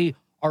if they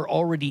are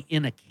already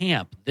in a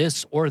camp,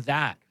 this or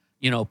that,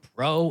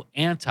 pro,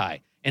 anti,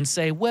 and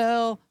say,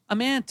 well,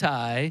 I'm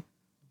anti,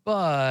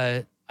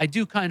 but I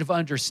do kind of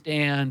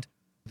understand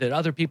that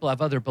other people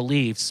have other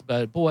beliefs,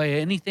 but boy,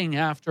 anything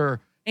after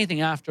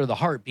the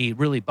heartbeat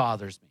really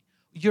bothers me.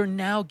 You're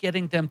now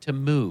getting them to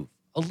move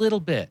a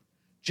little bit,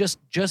 just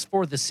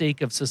for the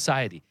sake of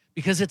society,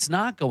 because it's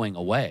not going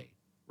away,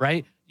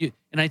 right?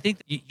 And I think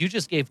you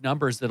just gave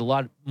numbers that a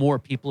lot more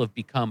people have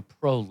become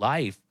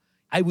pro-life.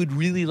 I would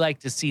really like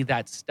to see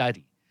that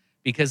study,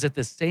 because at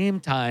the same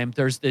time,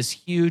 there's this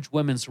huge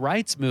women's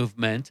rights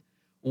movement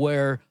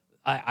where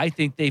I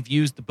think they've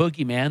used the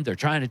boogeyman. They're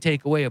trying to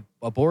take away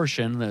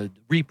abortion. The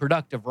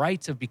reproductive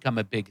rights have become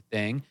a big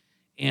thing.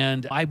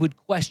 And I would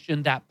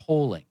question that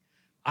polling.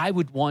 I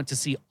would want to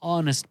see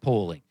honest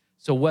polling.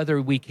 So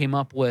whether we came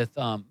up with,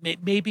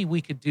 maybe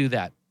we could do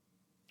that.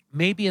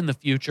 Maybe in the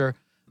future,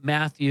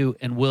 Matthew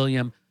and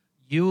William,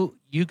 you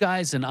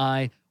guys and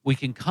I, we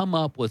can come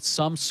up with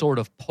some sort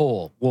of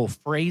poll. We'll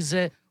phrase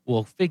it.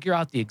 We'll figure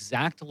out the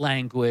exact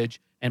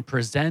language and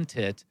present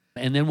it.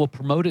 And then we'll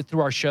promote it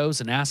through our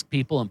shows and ask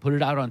people and put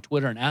it out on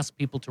Twitter and ask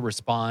people to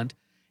respond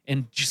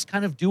and just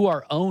kind of do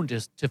our own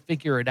to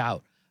figure it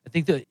out. I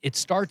think that it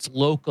starts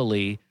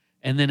locally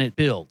and then it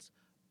builds.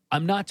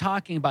 I'm not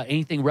talking about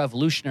anything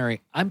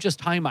revolutionary. I'm just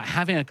talking about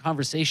having a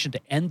conversation to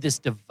end this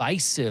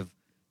divisive,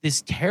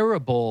 this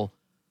terrible,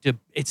 you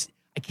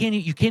can't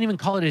even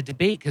call it a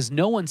debate because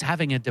no one's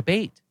having a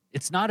debate.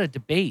 It's not a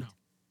debate. No.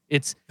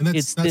 That's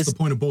the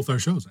point of both our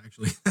shows,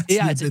 actually.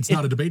 It's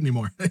not a debate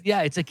anymore.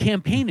 Yeah, it's a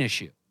campaign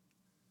issue.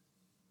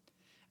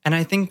 And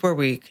I think where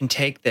we can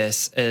take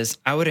this is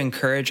I would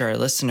encourage our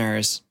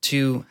listeners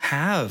to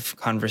have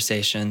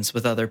conversations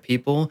with other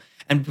people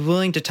and be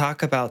willing to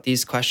talk about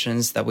these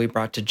questions that we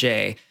brought to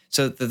Jay.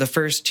 So the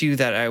first two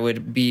that I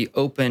would be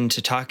open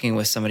to talking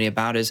with somebody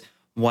about is,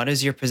 what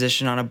is your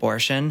position on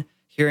abortion?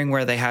 Hearing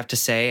where they have to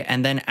say,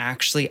 and then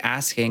actually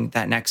asking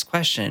that next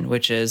question,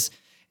 which is,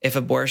 if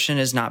abortion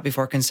is not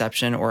before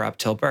conception or up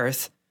till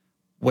birth,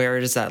 where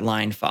does that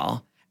line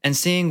fall? And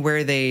seeing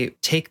where they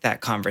take that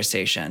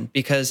conversation.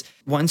 Because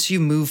once you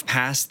move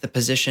past the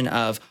position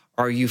of,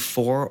 are you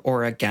for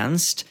or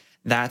against,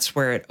 that's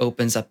where it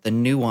opens up the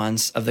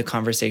nuance of the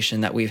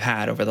conversation that we've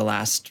had over the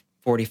last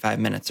 45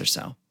 minutes or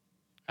so.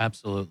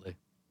 Absolutely.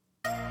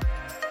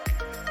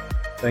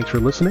 Thanks for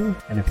listening.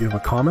 And if you have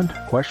a comment,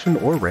 question,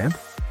 or rant,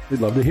 we'd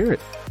love to hear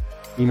it.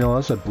 Email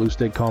us at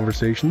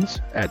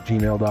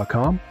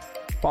bluestakeconversations@gmail.com.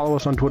 Follow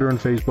us on Twitter and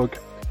Facebook,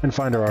 and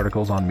find our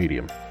articles on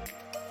Medium.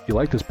 If you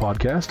like this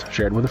podcast,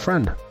 share it with a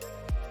friend.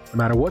 No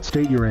matter what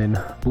state you're in,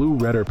 blue,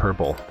 red, or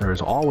purple, there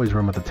is always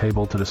room at the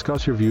table to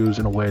discuss your views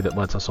in a way that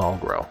lets us all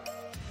grow.